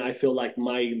than I feel like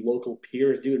my local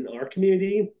peers do in our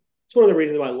community. It's one of the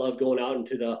reasons why I love going out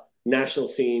into the national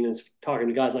scene and talking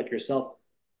to guys like yourself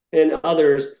and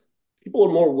others. People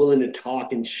are more willing to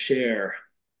talk and share.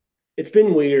 It's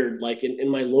been weird. Like in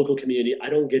my local community, I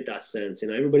don't get that sense.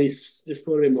 Everybody's just a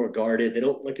little bit more guarded. They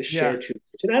don't like to Yeah. share too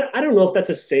much. And I don't know if that's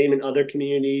the same in other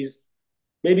communities.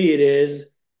 Maybe it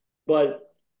is, but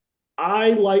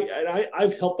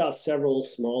I've helped out several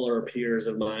smaller peers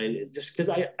of mine just because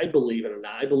I believe in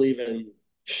that. I believe in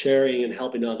sharing and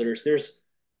helping others. There's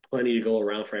plenty to go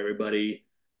around for everybody.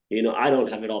 I don't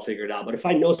have it all figured out, but if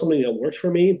I know something that works for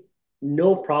me,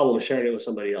 no problem sharing it with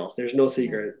somebody else. There's no Yeah.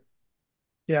 secret.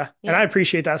 Yeah. And I Yeah.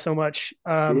 appreciate that so much.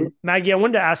 Mhm. Maggie, I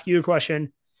wanted to ask you a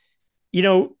question. You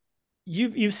know,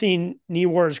 you've seen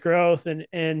Niwar's growth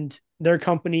and their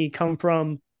company come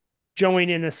from join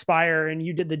and aspire, and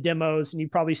you did the demos and you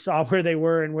probably saw where they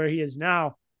were and where he is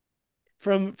now.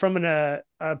 From a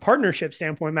partnership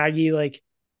standpoint, Maggie, like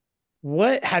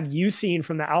what have you seen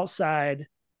from the outside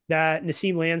that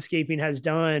Nasim Landscaping has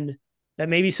done that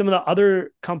maybe some of the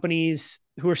other companies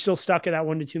who are still stuck at that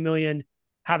 1 to 2 million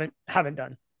haven't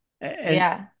done? And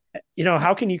Yeah.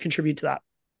 how can you contribute to that?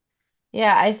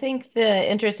 Yeah, I think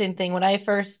the interesting thing when I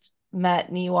first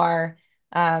met Niwar,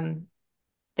 um,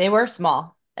 they were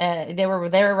small. They were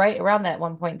right around that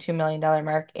 $1.2 million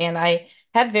mark. And I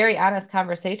had very honest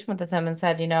conversation with them and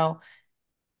said,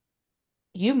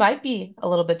 you might be a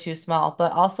little bit too small,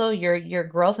 but also your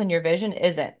growth and your vision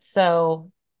isn't.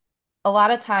 So a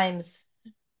lot of times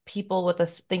people with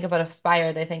us think about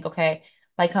Aspire, they think, okay,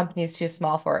 my company's too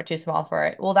small for it, too small for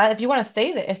it. Well, that if you want to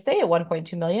stay at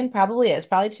 1.2 million, probably is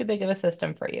probably too big of a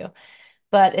system for you.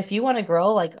 But if you want to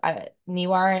grow like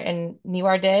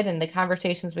Niwar did, and the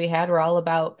conversations we had were all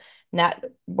about not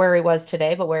where he was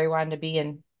today, but where he wanted to be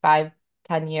in 5,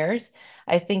 10 years,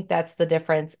 I think that's the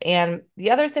difference. And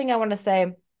the other thing I want to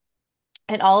say,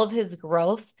 in all of his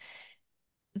growth,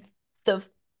 the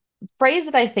phrase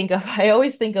that I think of, I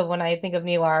always think of when I think of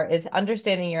Niwar is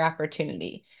understanding your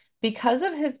opportunity. Because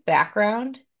of his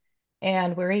background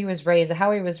and where he was raised,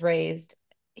 how he was raised,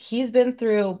 he's been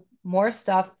through more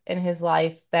stuff in his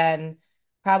life than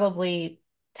probably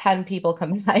 10 people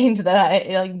combined that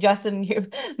I like Justin, you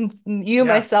Yeah.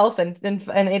 myself, and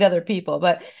eight other people.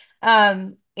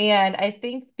 And I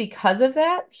think because of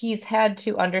that, he's had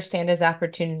to understand his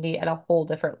opportunity at a whole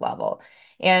different level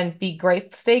and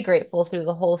stay grateful through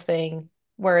the whole thing,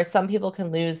 whereas some people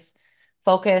can lose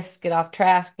focus, get off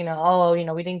track, oh,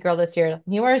 we didn't grow this year.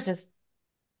 Newer is just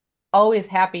always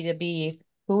happy to be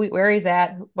where he's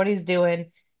at, what he's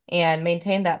doing, and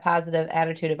maintain that positive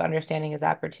attitude of understanding his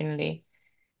opportunity.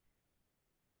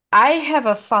 I have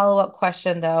a follow-up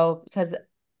question though, because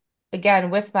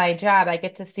again, with my job, I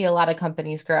get to see a lot of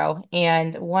companies grow.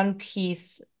 And one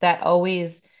piece that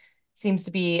always seems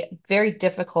to be very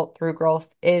difficult through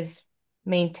growth is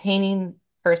maintaining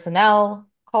personnel,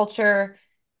 culture,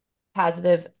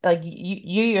 positive, like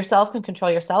you yourself can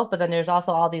control yourself, but then there's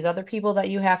also all these other people that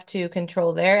you have to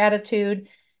control their attitude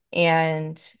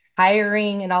and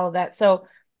hiring and all of that. So,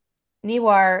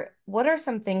 Niwar, what are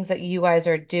some things that you guys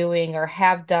are doing or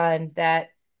have done that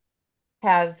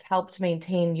have helped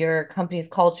maintain your company's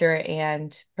culture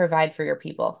and provide for your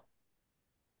people?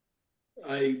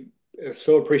 I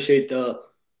so appreciate the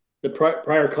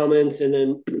prior comments and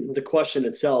then the question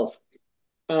itself.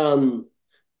 Um,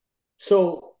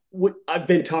 I've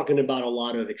been talking about a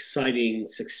lot of exciting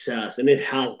success, and it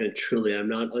has been truly. I'm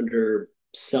not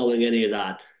underselling any of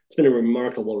that. It's been a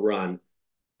remarkable run,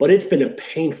 but it's been a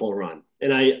painful run,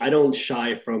 and I don't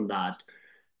shy from that.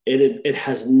 It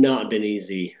has not been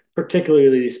easy,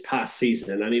 particularly this past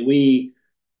season. I mean,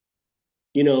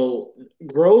 you know,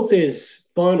 growth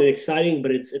is fun and exciting,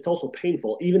 but it's also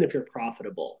painful, even if you're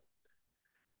profitable.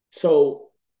 So,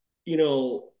 you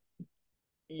know,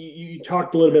 you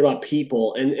talked a little bit about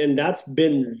people, and that's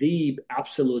been the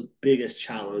absolute biggest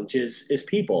challenge is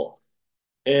people.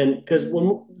 And because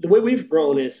when the way we've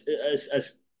grown is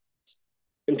as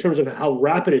in terms of how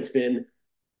rapid it's been,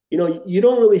 you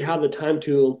don't really have the time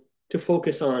to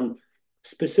focus on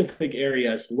specific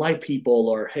areas like people,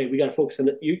 or hey, we got to focus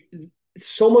on you.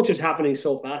 So much is happening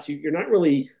so fast. You're not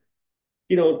really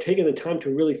taking the time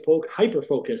to really hyper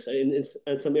focus in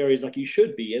some areas like you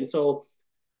should be. And so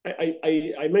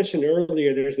I mentioned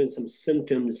earlier there's been some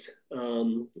symptoms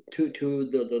to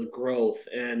the growth,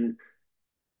 and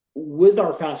with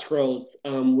our fast growth,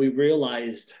 we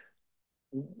realized,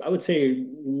 I would say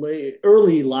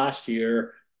early last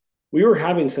year, we were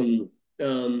having some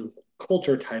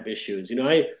culture type issues.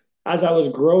 As I was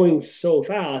growing so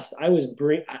fast, I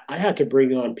had to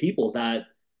bring on people that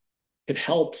could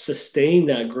help sustain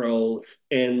that growth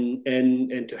and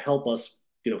to help us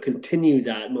continue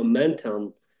that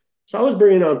momentum. So I was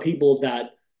bringing on people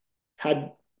that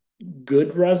had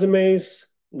good resumes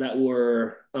that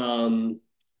were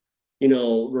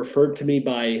referred to me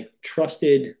by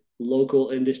trusted local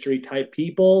industry type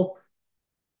people,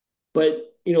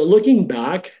 but looking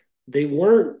back, they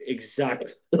weren't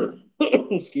exact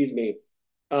excuse me,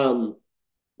 um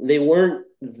they weren't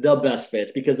the best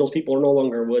fits because those people are no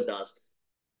longer with us.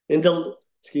 In the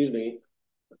excuse me,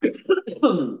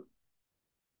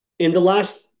 in the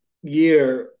last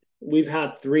year, we've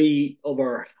had three of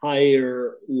our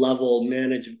higher level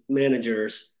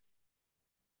managers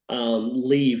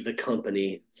leave the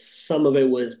company. Some of it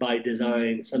was by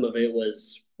design, some of it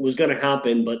was going to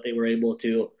happen, but they were able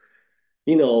to,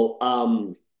 you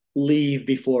know, leave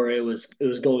before it was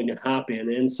going to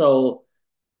happen. And so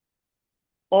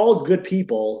all good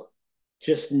people,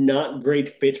 just not great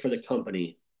fits for the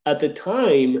company. At the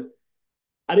time,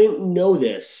 I didn't know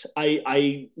this.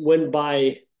 I went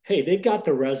by, hey, they've got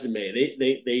the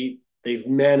resume. They've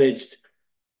managed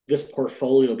this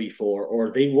portfolio before,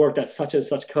 or they worked at such and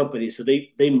such company, so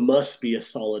they must be a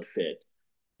solid fit.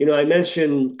 I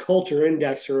mentioned culture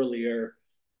index earlier.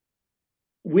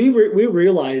 We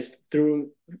realized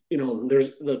through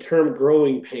there's the term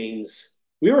growing pains.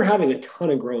 We were having a ton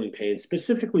of growing pains,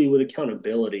 specifically with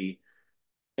accountability.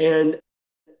 And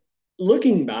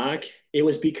looking back, it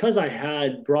was because I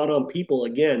had brought on people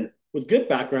again with good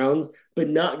backgrounds, but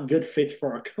not good fits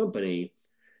for our company.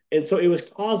 And so it was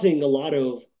causing a lot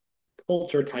of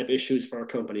culture type issues for our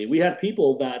company. We had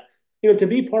people that, to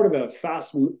be part of a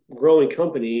fast growing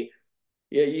company,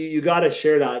 you got to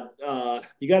share that.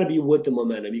 You got to be with the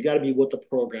momentum. You got to be with the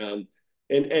program.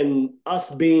 And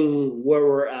us being where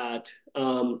we're at,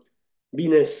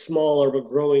 being as smaller but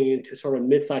growing into sort of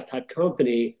mid-sized type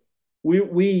company,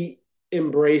 we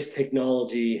embraced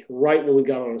technology right when we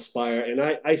got on Aspire. And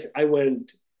I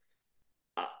went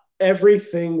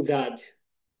everything that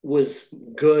was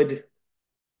good.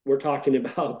 We're talking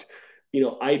about,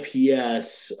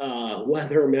 IPS,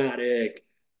 Weathermatic,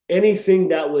 anything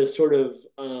that was sort of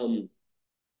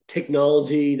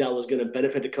technology that was going to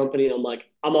benefit the company. I'm like,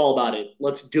 I'm all about it.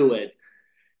 Let's do it.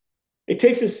 It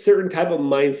takes a certain type of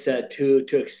mindset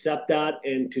to accept that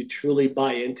and to truly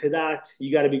buy into that.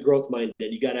 You got to be growth minded.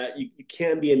 You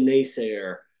can't be a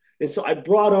naysayer. And so I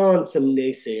brought on some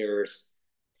naysayers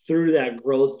through that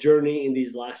growth journey in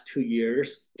these last 2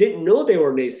 years. Didn't know they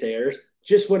were naysayers,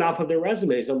 just went off of their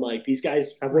resumes. I'm like, these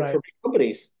guys have worked for Right. big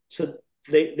companies, so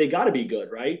they got to be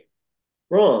good, right?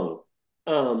 Wrong.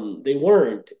 They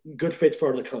weren't good fits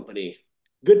for the company.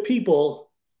 Good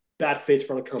people, bad fits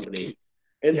for the company.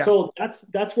 And Yeah. so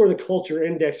that's where the culture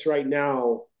index right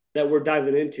now that we're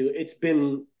diving into, it's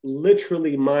been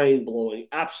literally mind blowing,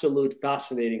 absolute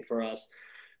fascinating for us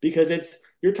because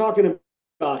you're talking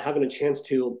about having a chance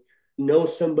to know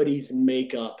somebody's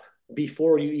makeup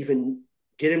before you even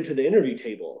get them to the interview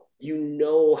table. You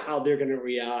know how they're going to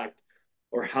react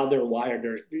or how they're wired.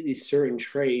 There's these certain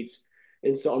traits.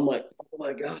 And so I'm like, oh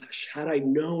my gosh, had I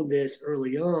known this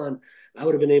early on, I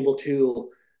would have been able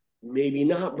to maybe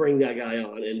not bring that guy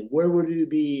on. And where would we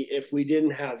be if we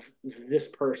didn't have this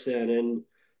person? And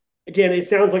again, it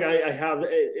sounds like I have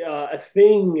a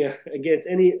thing against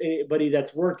anybody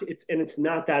that's worked. It's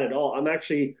not that at all. I'm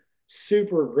actually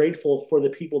super grateful for the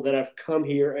people that have come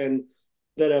here and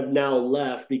that have now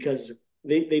left because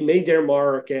they made their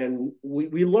mark and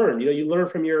we learn. You learn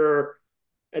from your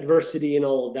adversity and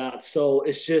all of that. So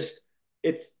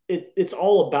it's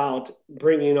all about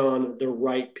bringing on the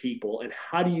right people and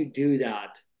how do you do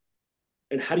that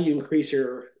and how do you increase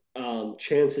your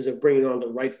chances of bringing on the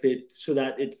right fit so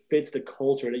that it fits the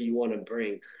culture that you want to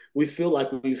bring. We feel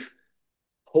like we've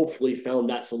hopefully found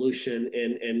that solution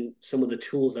and some of the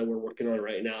tools that we're working on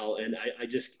right now. And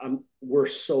we're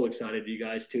so excited, you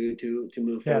guys, to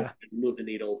move forward Yeah. and move the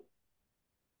needle.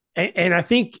 And I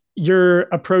think you're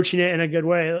approaching it in a good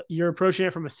way. You're approaching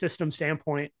it from a system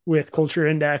standpoint with Culture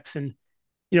Index. And,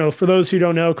 for those who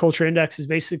don't know, Culture Index is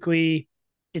basically,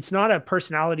 it's not a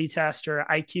personality test or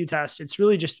IQ test. It's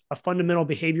really just a fundamental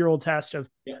behavioral test of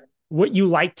Yeah. what you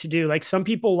like to do. Like some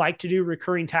people like to do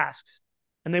recurring tasks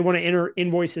and they want to enter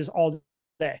invoices all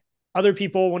day. Other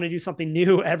people want to do something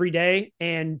new every day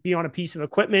and be on a piece of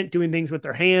equipment, doing things with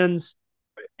their hands.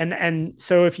 And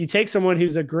so if you take someone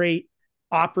who's a great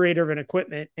operator of an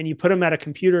equipment and you put them at a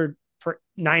computer for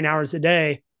 9 hours a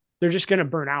day, they're just going to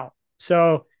burn out.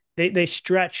 So they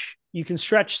stretch. You can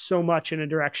stretch so much in a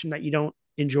direction that you don't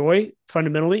enjoy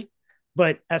fundamentally,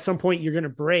 but at some point you're going to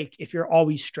break if you're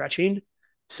always stretching.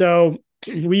 So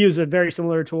we use a very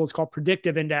similar tool. It's called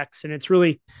Predictive Index, and it's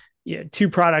really two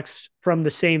products from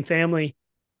the same family,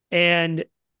 and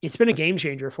it's been a game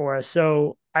changer for us.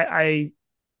 So I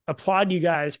applaud you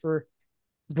guys for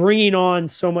bringing on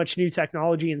so much new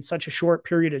technology in such a short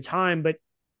period of time. But,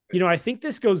 I think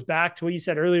this goes back to what you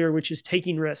said earlier, which is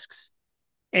taking risks.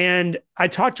 And I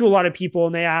talk to a lot of people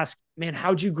and they ask, man,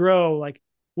 how'd you grow? Like,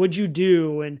 what'd you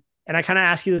do? And I kind of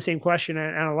ask you the same question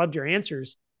and I loved your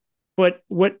answers. But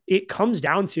what it comes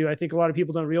down to, I think a lot of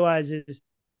people don't realize, is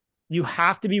you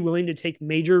have to be willing to take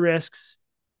major risks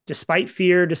despite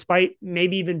fear, despite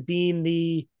maybe even being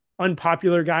the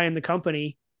unpopular guy in the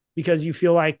company, because you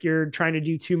feel like you're trying to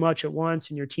do too much at once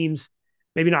and your team's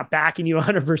maybe not backing you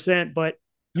 100%, but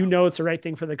you know it's the right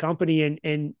thing for the company.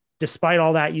 And despite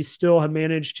all that, you still have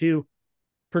managed to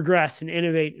progress and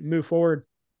innovate and move forward.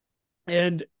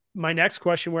 And my next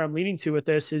question, where I'm leading to with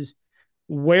this, is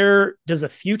where does the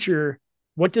future,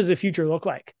 what does the future look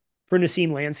like for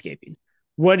Nasim Landscaping?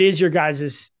 What is your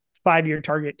guys' 5-year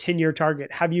target, 10-year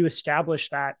target? Have you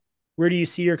established that? Where do you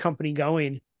see your company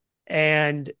going?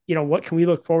 And what can we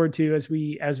look forward to as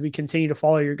we continue to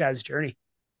follow your guys' journey?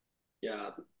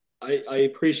 Yeah, I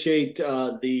appreciate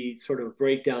the sort of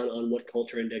breakdown on what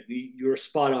culture index. You're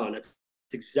spot on. That's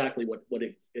exactly what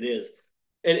it is.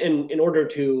 And in order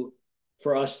to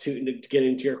for us to get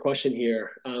into your question here,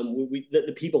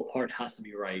 the people part has to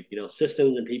be right.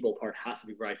 Systems and people part has to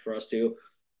be right for us to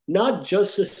not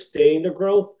just sustain the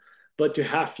growth, but to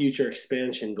have future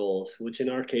expansion goals. Which in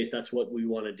our case, that's what we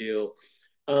want to do.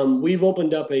 We've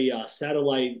opened up a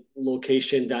satellite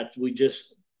location that we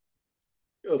just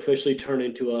officially turned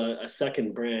into a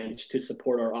second branch to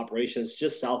support our operations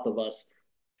just south of us.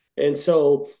 And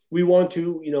so we want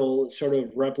to, sort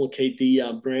of replicate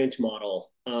the branch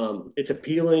model. It's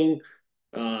appealing.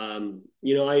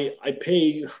 I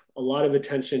pay a lot of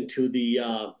attention to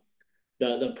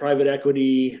the private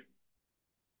equity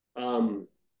um,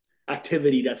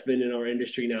 activity that's been in our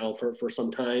industry now for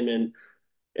some time, and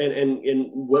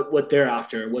what they're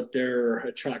after, what they're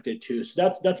attracted to. So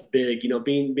that's big.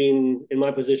 Being in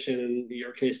my position, in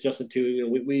your case, Justin, too.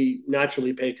 We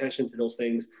naturally pay attention to those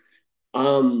things.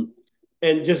 Um,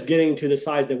 and just getting to the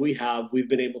size that we have, we've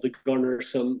been able to garner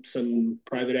some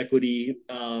private equity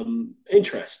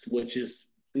interest, which is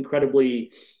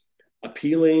incredibly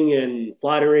appealing and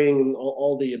flattering, and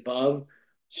all the above.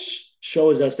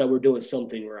 Shows us that we're doing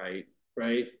something right,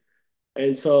 right?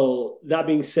 And so that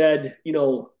being said,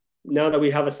 now that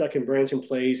we have a second branch in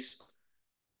place,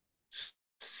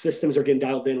 systems are getting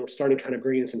dialed in. We're starting to kind of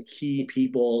bring in some key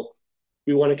people.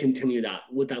 We want to continue that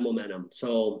with that momentum.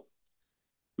 So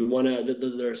we want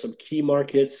to. There are some key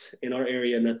markets in our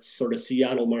area, and that's sort of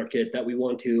Seattle market that we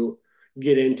want to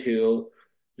get into.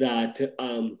 That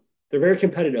they're very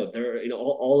competitive. They're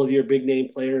all of your big name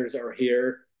players are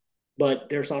here, but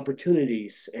there's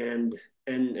opportunities, and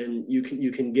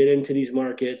you can get into these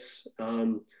markets.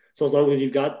 So as long as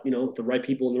you've got the right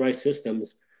people and the right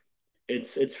systems,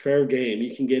 it's fair game.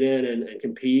 You can get in and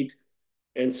compete.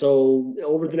 And so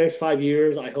over the next 5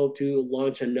 years, I hope to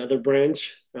launch another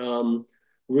branch.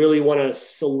 Really want to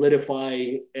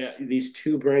solidify these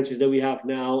two branches that we have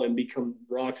now and become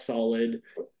rock solid.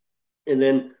 And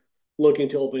then looking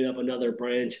to open up another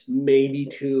branch, maybe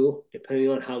two, depending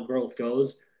on how growth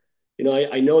goes.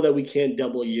 I know that we can't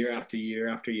double year after year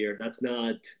after year. That's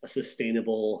not a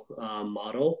sustainable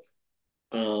model.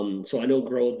 So I know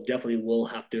growth definitely will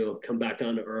have to come back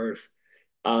down to earth.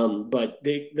 But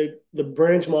the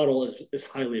branch model is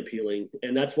highly appealing,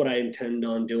 and that's what I intend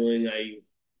on doing. I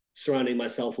surrounding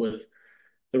myself with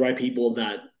the right people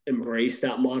that embrace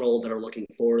that model, that are looking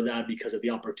for that because of the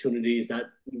opportunities that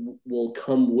will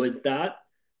come with that.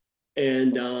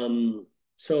 And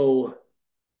so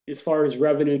as far as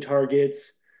revenue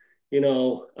targets, you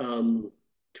know, um,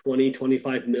 20,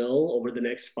 25 mil over the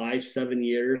next 5, 7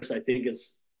 years, I think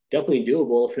is definitely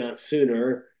doable, if not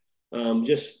sooner.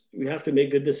 Just we have to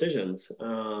make good decisions.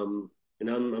 And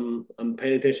I'm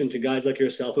paying attention to guys like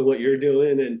yourself and what you're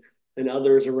doing, and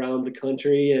others around the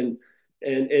country, and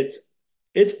it's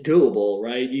doable,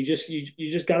 right? You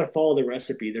just got to follow the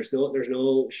recipe. There's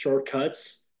no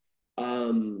shortcuts.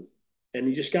 Um, and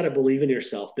you just got to believe in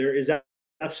yourself. There is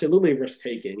absolutely risk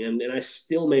taking, and I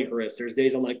still make risks. There's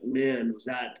days I'm like, man, was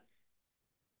that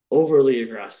overly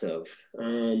aggressive?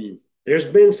 There's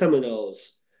been some of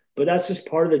those, but that's just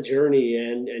part of the journey,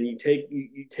 and you take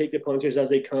the punches as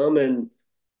they come, and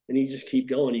you just keep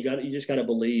going. You just got to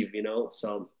believe,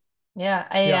 So Yeah,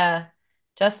 I Yeah.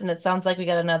 Justin, it sounds like we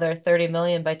got another 30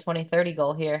 million by 2030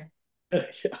 goal here.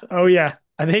 yeah, Oh yeah.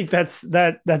 I think that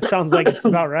sounds like it's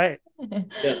about right.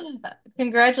 yeah,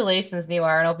 Congratulations,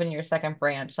 Niwar, on opening your second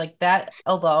branch. Like that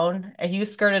alone, you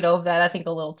skirted over that, I think,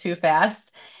 a little too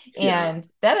fast. yeah. And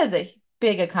that is a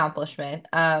big accomplishment.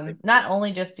 Not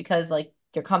only just because like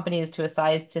your company is to a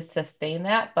size to sustain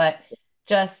that, but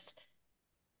just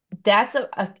that's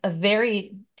a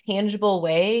very tangible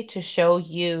way to show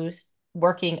you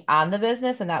working on the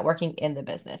business and not working in the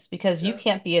business because you Yeah.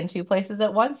 can't be in two places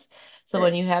at once. So Right.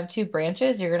 when you have two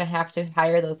branches, you're going to have to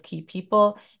hire those key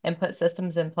people and put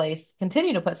systems in place,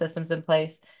 continue to put systems in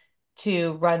place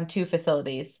to run two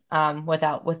facilities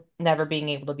with never being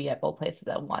able to be at both places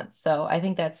at once. So I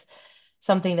think that's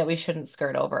something that we shouldn't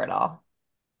skirt over at all.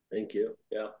 Thank you.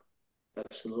 Yeah,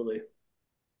 absolutely.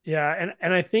 Yeah,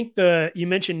 and I think the you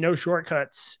mentioned no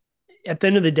shortcuts. At the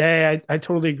end of the day, I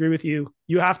totally agree with you.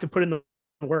 You have to put in the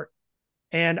work.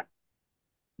 And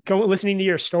listening to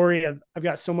your story, I've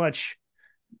got so much,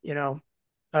 you know,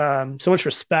 so much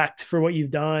respect for what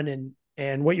you've done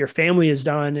and what your family has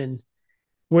done and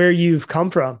where you've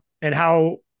come from and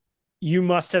how you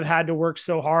must have had to work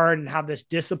so hard and have this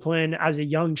discipline as a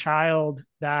young child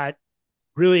that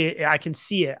really I can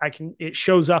see it. It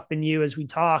shows up in you as we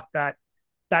talk that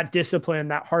discipline,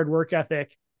 that hard work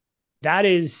ethic, that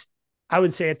is, I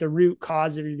would say, at the root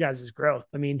cause of you guys' growth.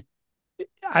 I mean,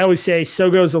 I always say, so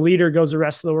goes the leader, goes the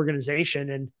rest of the organization.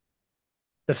 And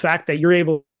the fact that you're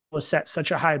able to set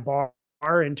such a high bar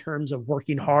in terms of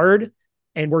working hard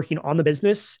and working on the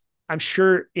business, I'm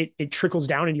sure it trickles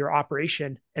down into your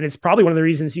operation. And it's probably one of the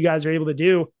reasons you guys are able to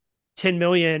do 10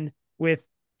 million with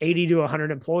 80 to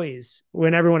 100 employees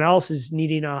when everyone else is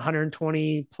needing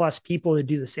 120 plus people to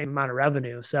do the same amount of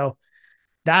revenue. So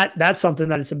that's something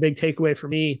that it's a big takeaway for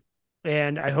me.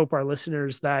 And I hope our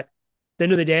listeners that at the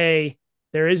end of the day,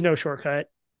 there is no shortcut.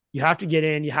 You have to get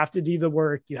in, you have to do the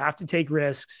work, you have to take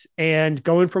risks. And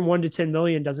going from 1 to 10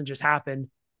 million doesn't just happen.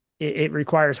 It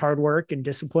requires hard work and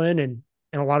discipline and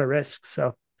a lot of risks.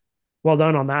 So well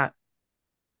done on that.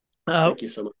 Uh, Thank you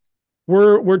so much.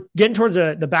 we're getting towards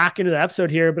the back end of the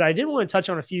episode here, but I did want to touch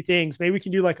on a few things. Maybe we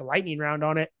can do like a lightning round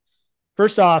on it.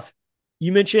 First off,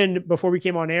 you mentioned before we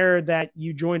came on air that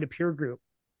you joined a peer group.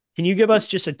 Can you give us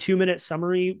just a 2 minute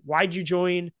summary? Why'd you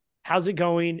join? How's it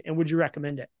going? And would you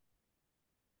recommend it?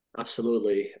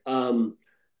 Absolutely. I'm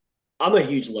a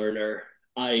huge learner.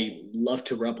 I love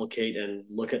to replicate and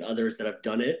look at others that have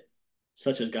done it,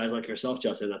 such as guys like yourself,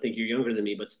 Justin. I think you're younger than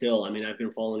me, but still, I mean, I've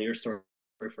been following your story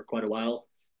for quite a while.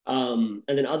 And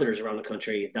then others around the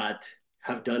country that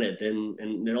have done it.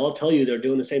 And I'll tell you, they're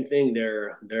doing the same thing.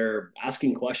 They're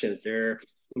asking questions. They're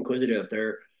inquisitive.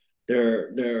 They're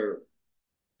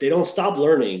they don't stop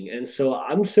learning. And so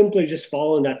I'm simply just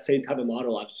following that same type of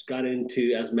model. I've just got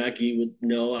into, as Maggie would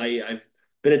know, I've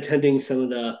been attending some of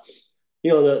the,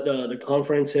 the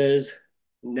conferences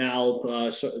now,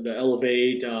 so the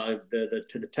Elevate, to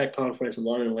the tech conference in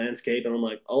Lawn and Landscape. And I'm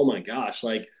like, oh my gosh,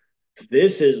 like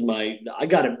this is where I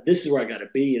gotta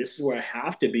be. This is where I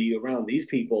have to be around these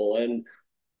people. And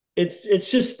it's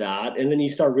just that. And then you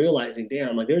start realizing,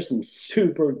 damn, like there's some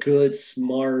super good,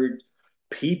 smart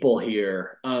people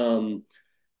here. And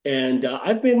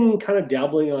I've been kind of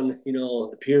dabbling on,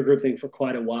 the peer group thing for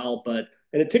quite a while,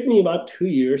 and it took me about 2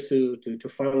 years to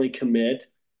finally commit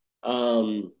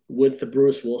with the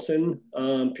Bruce Wilson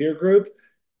peer group.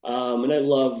 And I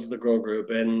love the Grow Group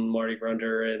and Marty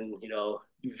Grunder and,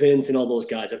 Vince and all those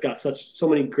guys. I've got so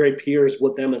many great peers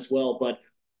with them as well. But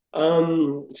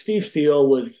Steve Steele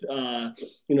with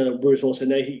Bruce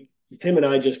Wilson, him and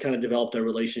I just kind of developed a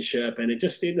relationship, and it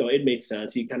just it made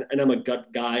sense. And I'm a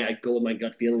gut guy. I go with my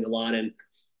gut feeling a lot, and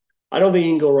I don't think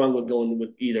you can go wrong with going with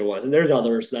either ones. And there's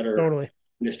others that are Totally.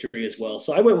 industry as well.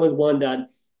 So I went with one that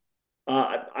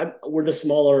we're the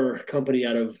smaller company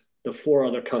out of the four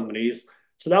other companies.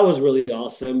 So that was really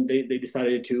awesome. They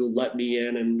decided to let me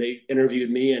in, and they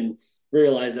interviewed me and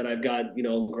realized that I've got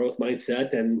growth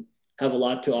mindset and have a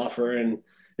lot to offer, and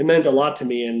it meant a lot to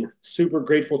me. And super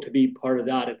grateful to be part of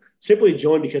that. And simply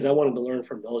joined because I wanted to learn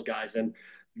from those guys and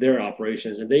their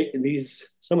operations. And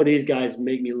some of these guys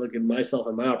make me look at myself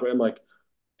and my operation. I'm like,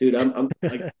 dude, I'm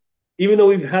like, even though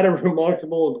we've had a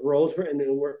remarkable growth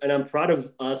and I'm proud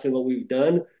of us and what we've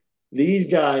done,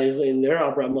 these guys in their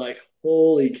opera, I'm like,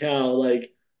 holy cow,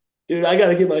 like, dude, I got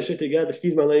to get my shit together.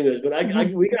 Excuse my language, but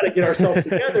we got to get ourselves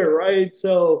together, right?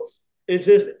 So it's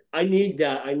just I need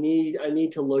that. I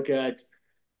need to look at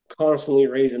constantly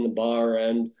raising the bar,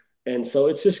 and so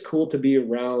it's just cool to be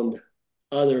around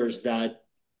others that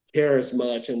care as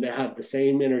much and they have the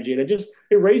same energy, and it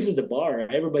raises the bar.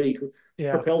 Everybody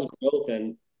Yeah. propels growth,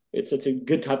 and it's a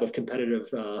good type of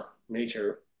competitive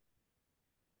nature.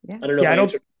 Yeah. I don't know if Yeah. I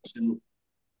answered the question.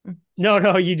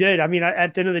 No, you did. I mean,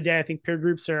 at the end of the day, I think peer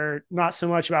groups are not so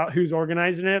much about who's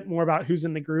organizing it, more about who's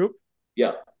in the group.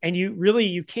 Yeah, And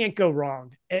you can't go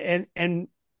wrong. And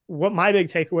what my big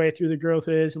takeaway through the growth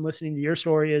is and listening to your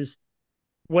story is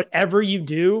whatever you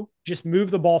do, just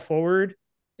move the ball forward,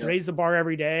 yeah, raise the bar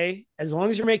every day. As long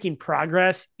as you're making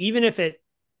progress, even if it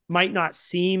might not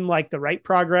seem like the right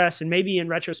progress, and maybe in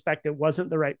retrospect, it wasn't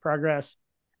the right progress,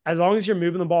 as long as you're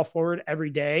moving the ball forward every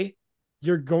day,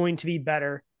 you're going to be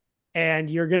better. And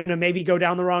you're going to maybe go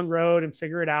down the wrong road and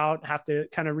figure it out, have to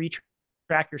kind of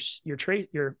retrack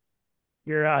your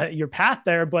your path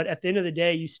there. But at the end of the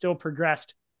day, you still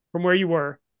progressed from where you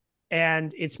were,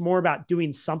 and it's more about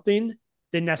doing something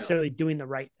than Yeah, necessarily doing the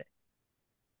right thing.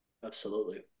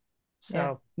 absolutely.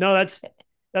 Yeah. So no,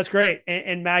 that's great.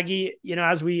 And Maggie,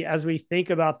 as we think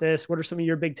about this, what are some of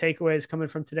your big takeaways coming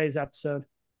from today's episode?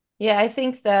 Yeah, I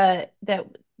think that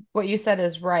what you said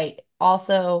is right.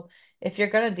 Also, if you're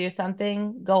gonna do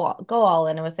something, go all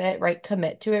in with it, right?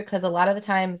 Commit to it, because a lot of the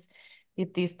times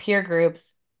these peer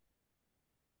groups,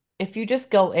 if you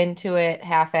just go into it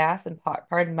half-ass and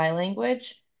pardon my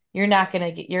language, you're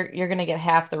gonna get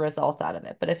half the result out of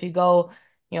it. But if you go,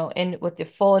 in with the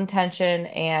full intention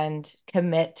and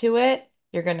commit to it,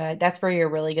 that's where you're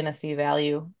really gonna see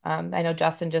value. I know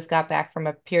Justin just got back from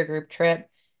a peer group trip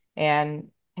and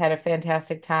had a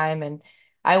fantastic time. And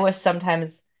I wish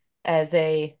sometimes as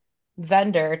a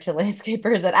vendor to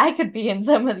landscapers that I could be in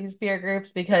some of these peer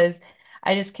groups Yeah. because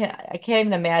I can't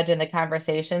even imagine the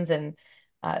conversations and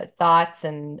thoughts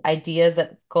and ideas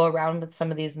that go around with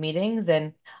some of these meetings.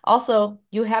 And also,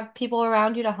 you have people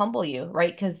around you to humble you,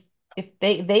 right? Because if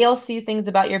they'll see things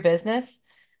about your business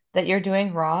that you're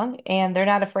doing wrong, and they're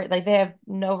not afraid, like they have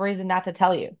no reason not to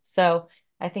tell you. So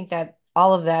I think that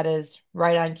all of that is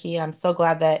right on key. I'm so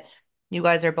glad that you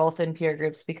guys are both in peer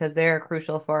groups because they're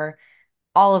crucial for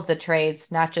all of the trades,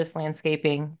 not just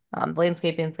landscaping.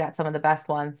 Landscaping's got some of the best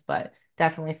ones, but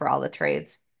definitely for all the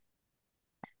trades.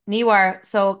 Niwar,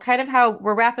 so kind of how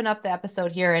we're wrapping up the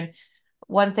episode here, and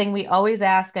one thing we always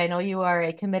ask, I know you are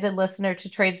a committed listener to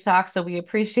Trades Talk, so we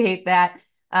appreciate that.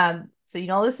 So you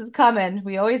know this is coming.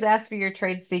 We always ask for your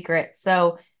trade secret.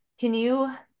 So can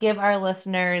you give our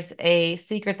listeners a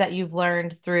secret that you've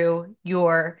learned through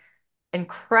your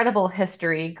incredible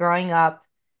history growing up,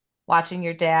 watching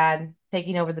your dad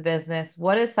taking over the business?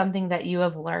 What is something that you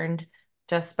have learned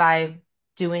just by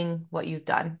doing what you've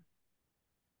done?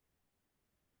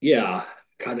 Yeah.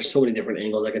 God, there's so many different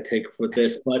angles I can take with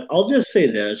this, but I'll just say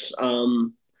this.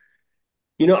 I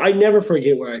never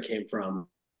forget where I came from.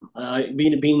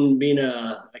 Being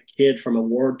a kid from a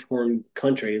war-torn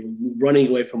country, running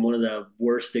away from one of the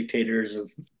worst dictators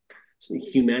of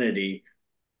humanity,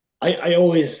 I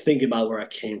always think about where I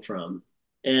came from.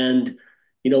 And,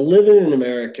 living in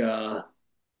America,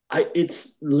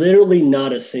 it's literally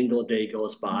not a single day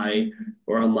goes by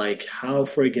where I'm like, how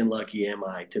freaking lucky am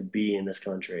I to be in this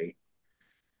country?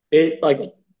 It like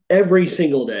every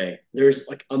single day, there's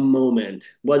like a moment,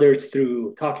 whether it's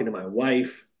through talking to my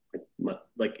wife,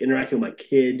 like interacting with my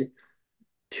kid,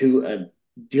 to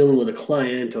dealing with a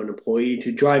client or an employee,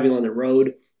 to driving on the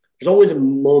road. There's always a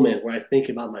moment where I think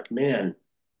about, like, man,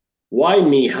 why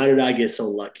me? How did I get so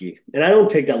lucky? And I don't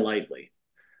take that lightly.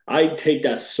 I take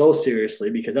that so seriously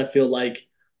because I feel like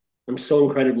I'm so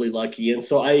incredibly lucky. And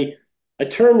so I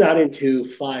turn that into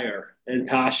fire and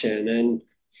passion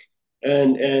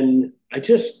and I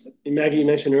just, Maggie, you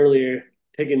mentioned earlier,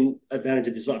 taking advantage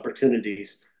of these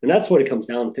opportunities. And that's what it comes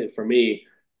down to for me.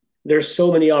 There's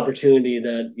so many opportunity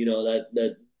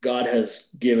that God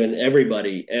has given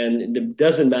everybody. And it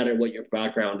doesn't matter what your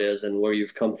background is and where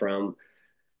you've come from.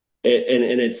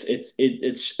 And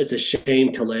it's a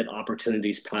shame to let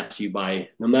opportunities pass you by,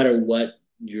 no matter what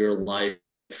your life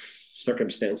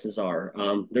circumstances are.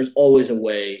 There's always a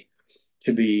way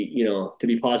to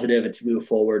be positive and to move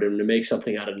forward and to make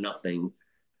something out of nothing.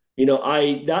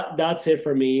 That's it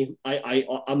for me.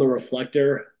 I'm a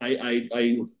reflector. I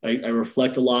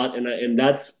reflect a lot, and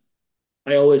that's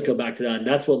I always go back to that. And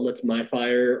that's what lights my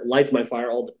fire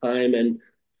all the time, and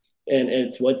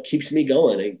it's what keeps me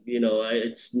going.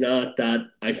 It's not that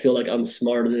I feel like I'm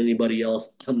smarter than anybody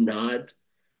else. I'm not.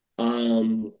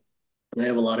 Um, I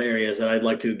have a lot of areas that I'd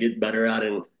like to get better at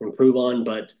and improve on,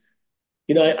 but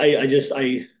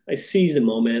I seize the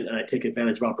moment and I take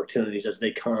advantage of opportunities as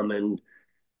they come. And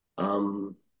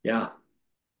yeah,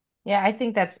 Yeah, I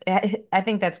think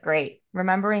that's great.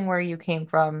 Remembering where you came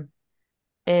from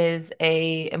is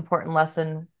a important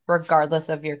lesson regardless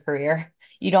of your career.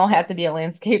 You don't yeah, have to be a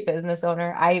landscape business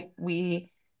owner.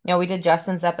 We did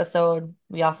Justin's episode.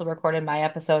 We also recorded my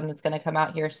episode and it's going to come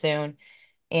out here soon.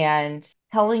 And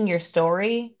telling your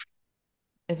story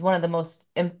is one of the most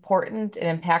important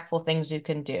and impactful things you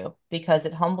can do because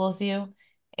it humbles you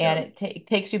and yeah, it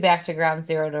takes you back to ground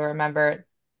zero to remember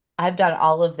I've done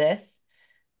all of this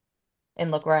and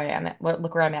look where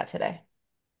I'm at today.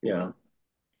 yeah,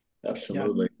 Yeah.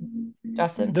 absolutely.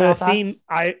 Justin, The final theme thoughts?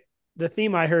 I the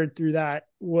theme I heard through that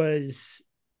was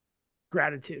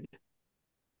gratitude,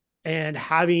 and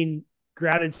having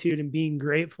gratitude and being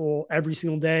grateful every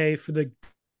single day for the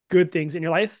good things in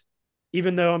your life.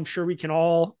 Even though I'm sure we can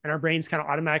all, and our brains kind of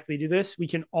automatically do this, we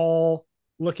can all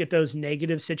look at those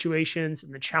negative situations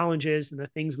and the challenges and the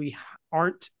things we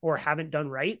aren't or haven't done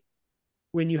right.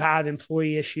 When you have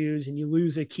employee issues and you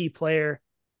lose a key player,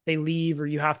 they leave or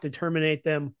you have to terminate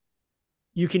them,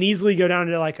 you can easily go down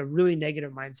to like a really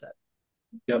negative mindset.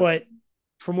 Yep. But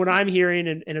from what I'm hearing,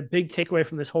 and a big takeaway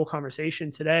from this whole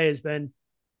conversation today has been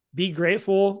be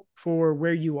grateful for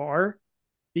where you are,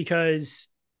 because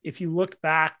if you look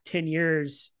back 10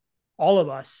 years, all of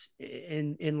us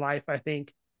in life, I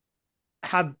think,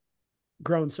 have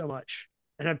grown so much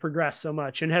and have progressed so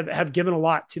much and have given a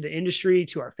lot to the industry,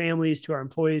 to our families, to our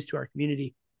employees, to our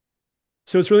community.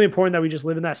 So it's really important that we just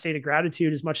live in that state of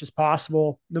gratitude as much as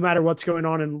possible. No matter what's going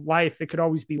on in life, it could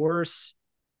always be worse.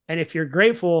 And if you're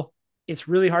grateful, it's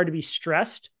really hard to be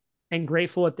stressed and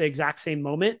grateful at the exact same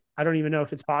moment. I don't even know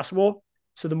if it's possible.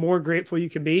 So the more grateful you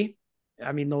can be,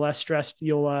 I mean, the less stressed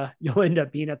you'll end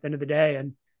up being at the end of the day.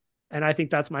 And I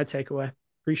think that's my takeaway.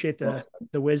 Appreciate Well,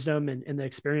 the wisdom and the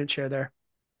experience share there.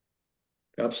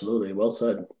 absolutely. Well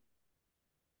said.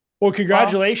 Well, Well,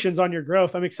 congratulations on your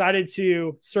growth. I'm excited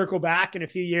to circle back in a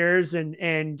few years and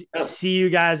Yeah. see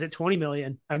you guys at 20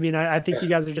 million. I mean, I think you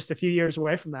guys are just a few years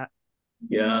away from that.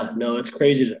 Yeah, no, it's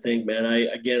crazy to think, man.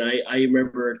 I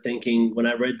remember thinking when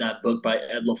I read that book by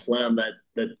Ed LaFlamme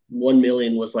that 1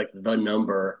 million was like the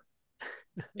number,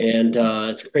 and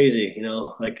it's crazy,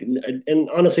 like, and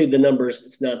honestly, the numbers,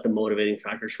 it's not the motivating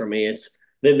factors for me. It's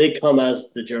they come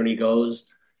as the journey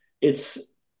goes. It's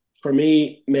for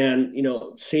me, man,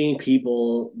 seeing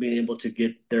people being able to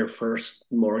get their first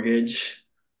mortgage,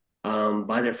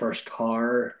 buy their first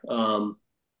car,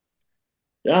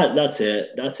 that's it.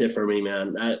 That's it for me,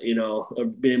 man.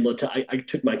 Being able to, I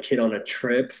took my kid on a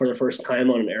trip for the first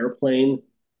time on an airplane,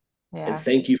 and yeah,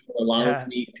 thank you for allowing Yeah.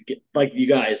 me to get like you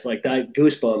guys, like that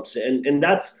goosebumps, and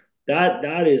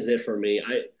that is it for me.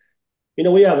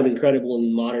 We have an incredible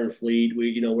and modern fleet.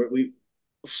 We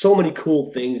so many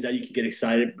cool things that you can get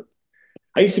excited.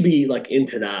 I used to be like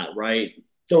into that, right?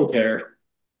 Don't care,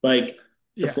 like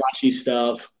the Yeah. flashy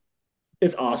stuff.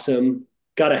 It's awesome.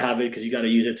 Got to have it because you got to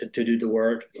use it to do the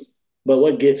work. But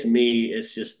what gets me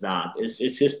is just that. It's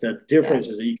just the yeah,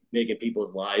 differences that you can make in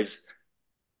people's lives.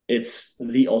 It's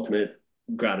the ultimate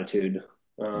gratitude,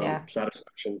 yeah.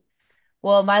 satisfaction.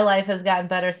 Well, my life has gotten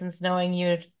better since knowing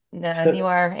you,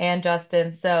 Niwar and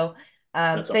Justin. So,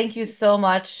 That's all. thank you so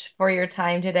much for your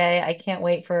time today. I can't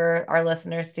wait for our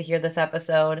listeners to hear this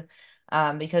episode,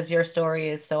 because your story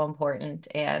is so important.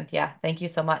 And yeah, thank you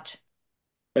so much.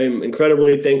 I'm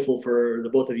incredibly thankful for the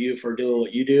both of you for doing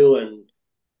what you do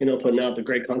and putting out the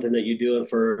great content that you do and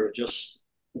for just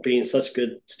being such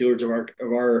good stewards of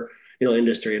our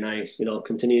industry. And I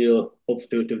continue to hope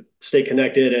to stay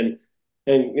connected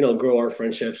and grow our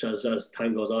friendships as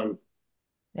time goes on.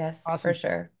 Yes, for Awesome.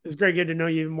 sure. It was great getting to know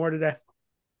you more today.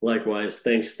 Likewise,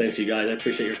 thanks you guys. I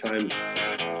appreciate your time.